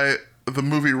inspired by the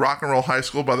movie Rock and Roll High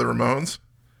School by the Ramones.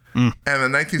 And the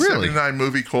 1979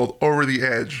 movie called Over the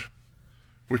Edge,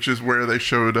 which is where they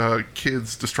showed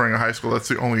kids destroying a high school. That's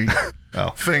the only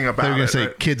thing about it. They were going to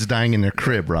say kids dying in their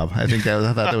crib, Rob. I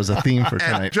thought that was a theme for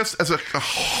tonight. And just as a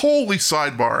holy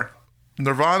sidebar,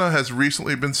 Nirvana has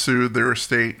recently been sued, their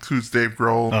estate, who's Dave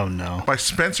Grohl. Oh, no. By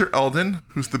Spencer Eldon,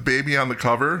 who's the baby on the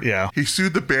cover. Yeah. He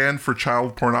sued the band for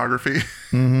child pornography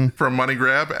for a money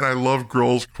grab. And I love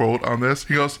Grohl's quote on this.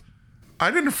 He goes, I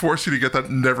didn't force you to get that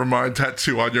Nevermind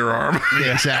tattoo on your arm.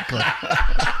 Yeah, exactly.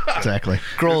 Exactly.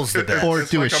 Grohl's the best. Or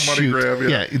do like a shoot.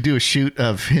 Grab, do a shoot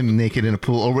of him naked in a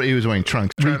pool, or he was wearing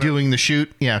trunks. Redoing the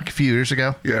shoot, a few years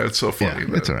ago. Yeah, it's so funny.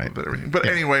 Yeah, it's all right. But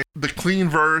anyway, the clean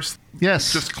verse.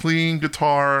 Yes. Just clean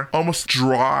guitar, almost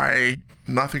dry.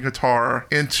 Nothing guitar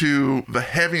into the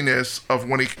heaviness of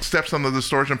when he steps on the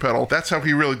distortion pedal. That's how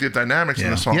he really did dynamics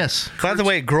in the song. Yes. By the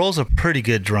way, Grohl's a pretty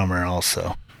good drummer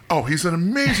also. Oh, he's an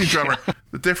amazing drummer.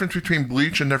 The difference between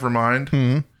Bleach and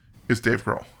Nevermind is Dave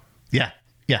Grohl. Yeah.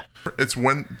 Yeah. It's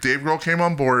when Dave Grohl came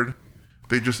on board,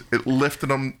 it lifted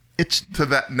them to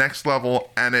that next level,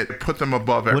 and it put them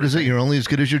above everything. What is it? You're only as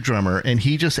good as your drummer, and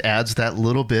he just adds that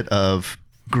little bit of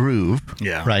groove,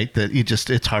 right? That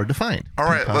it's hard to find. All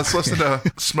right, let's listen to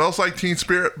Smells Like Teen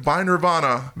Spirit by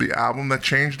Nirvana, the album that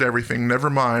changed everything.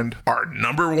 Nevermind, our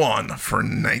number one for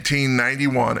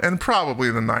 1991 and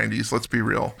probably the 90s. Let's be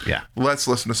real. Yeah. Let's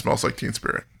listen to Smells Like Teen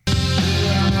Spirit.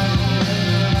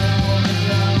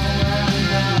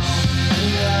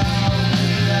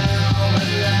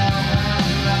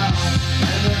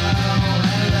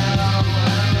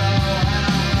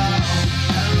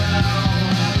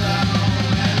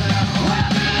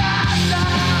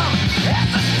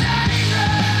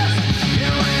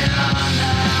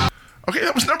 Okay,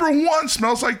 that was number one,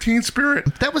 Smells Like Teen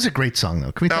Spirit. That was a great song,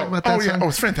 though. Can we talk about that song? Oh,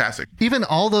 it's fantastic. Even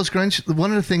all those grunge,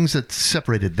 one of the things that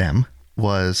separated them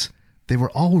was they were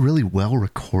all really well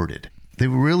recorded. They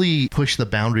really pushed the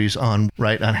boundaries on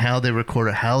how they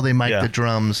recorded, how they mic'd the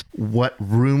drums, what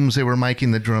rooms they were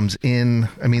miking the drums in.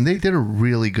 I mean, they did a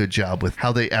really good job with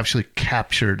how they actually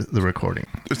captured the recording.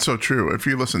 It's so true. If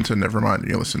you listen to Nevermind and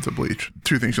you listen to Bleach,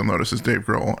 two things you'll notice is Dave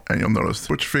Grohl, and you'll notice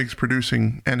Butch Vig's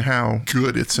producing and how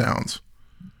good it sounds.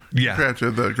 Yeah. Compared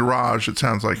to the garage, it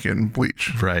sounds like in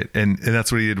Bleach. Right. And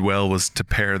that's what he did well, was to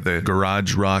pair the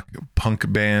garage rock punk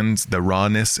bands, the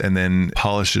rawness, and then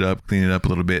polish it up, clean it up a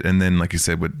little bit. And then, like you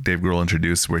said, what Dave Grohl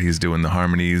introduced, where he's doing the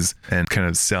harmonies and kind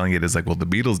of selling it as like, well, the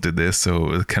Beatles did this.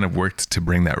 So it kind of worked to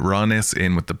bring that rawness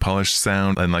in with the polished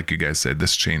sound. And like you guys said,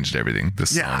 this changed everything.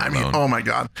 This song alone. Oh my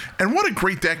God. And what a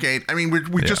great decade. I mean,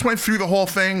 we just went through the whole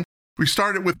thing. We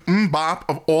started with Bop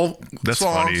of all That's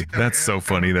songs. funny. That's so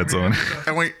funny, that song.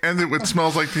 And we ended with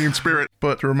Smells Like Teen Spirit.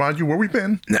 But to remind you where we've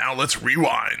been, now let's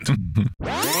rewind.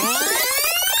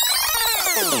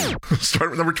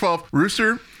 Start with number 12,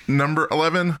 Rooster. Number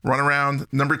 11, Runaround.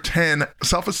 Number 10,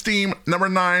 Self-Esteem. Number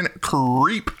 9,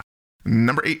 Creep.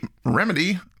 Number 8,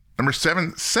 Remedy. Number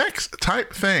 7, Sex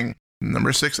Type Thing.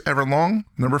 Number 6, Everlong.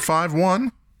 Number 5,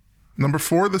 One. Number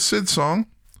 4, The Sid Song.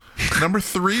 Number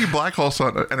 3, Black Hole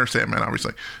Sun. Enter Sandman,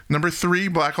 obviously. Number 3,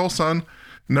 Black Hole Sun.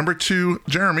 Number 2,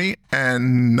 Jeremy.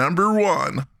 And number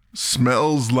 1,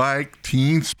 Smells Like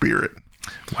Teen Spirit.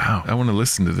 Wow. I want to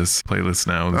listen to this playlist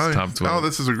now. This top 12. Oh,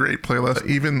 this is a great playlist.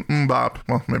 Even Bop.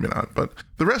 Well, maybe not, but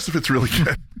the rest of it's really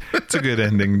good. It's a good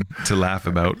ending to laugh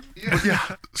about. But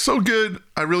yeah, so good.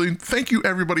 I really thank you,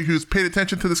 everybody who's paid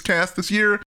attention to this cast this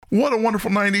year. What a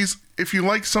wonderful 90s. If you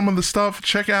like some of the stuff,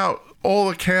 check out all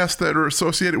the casts that are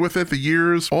associated with it, the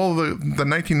years, all the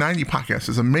 1990 podcast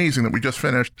is amazing that we just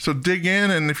finished. So dig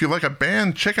in, and if you like a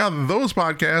band, check out those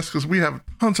podcasts, because we have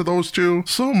tons of those too.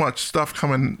 So much stuff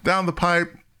coming down the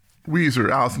pipe. Weezer,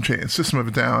 Alice in Chains, System of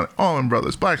a Down, Allman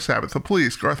Brothers, Black Sabbath, The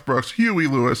Police, Garth Brooks, Huey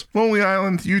Lewis, Lonely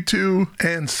Island, U2,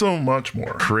 and so much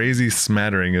more. Crazy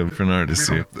smattering of different artists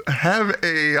here. Have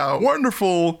a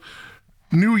wonderful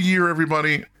new year,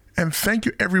 everybody. And thank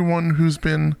you, everyone who's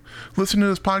been listening to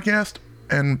this podcast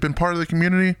and been part of the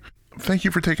community. Thank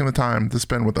you for taking the time to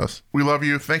spend with us. We love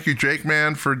you. Thank you, Jake,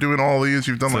 man, for doing all these.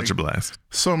 You've done such a blast.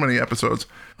 So many episodes.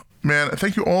 Man,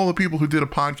 thank you all the people who did a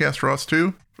podcast for us,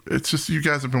 too. It's just, you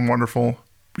guys have been wonderful.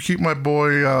 Keep my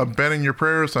boy Ben in your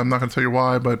prayers. I'm not going to tell you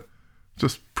why, but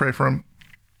just pray for him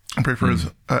and pray for his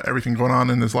everything going on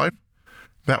in his life.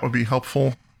 That would be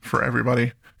helpful for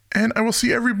everybody. And I will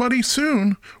see everybody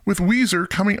soon with Weezer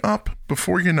coming up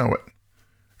before you know it.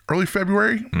 Early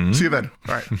February. See you then.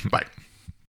 All right. Bye.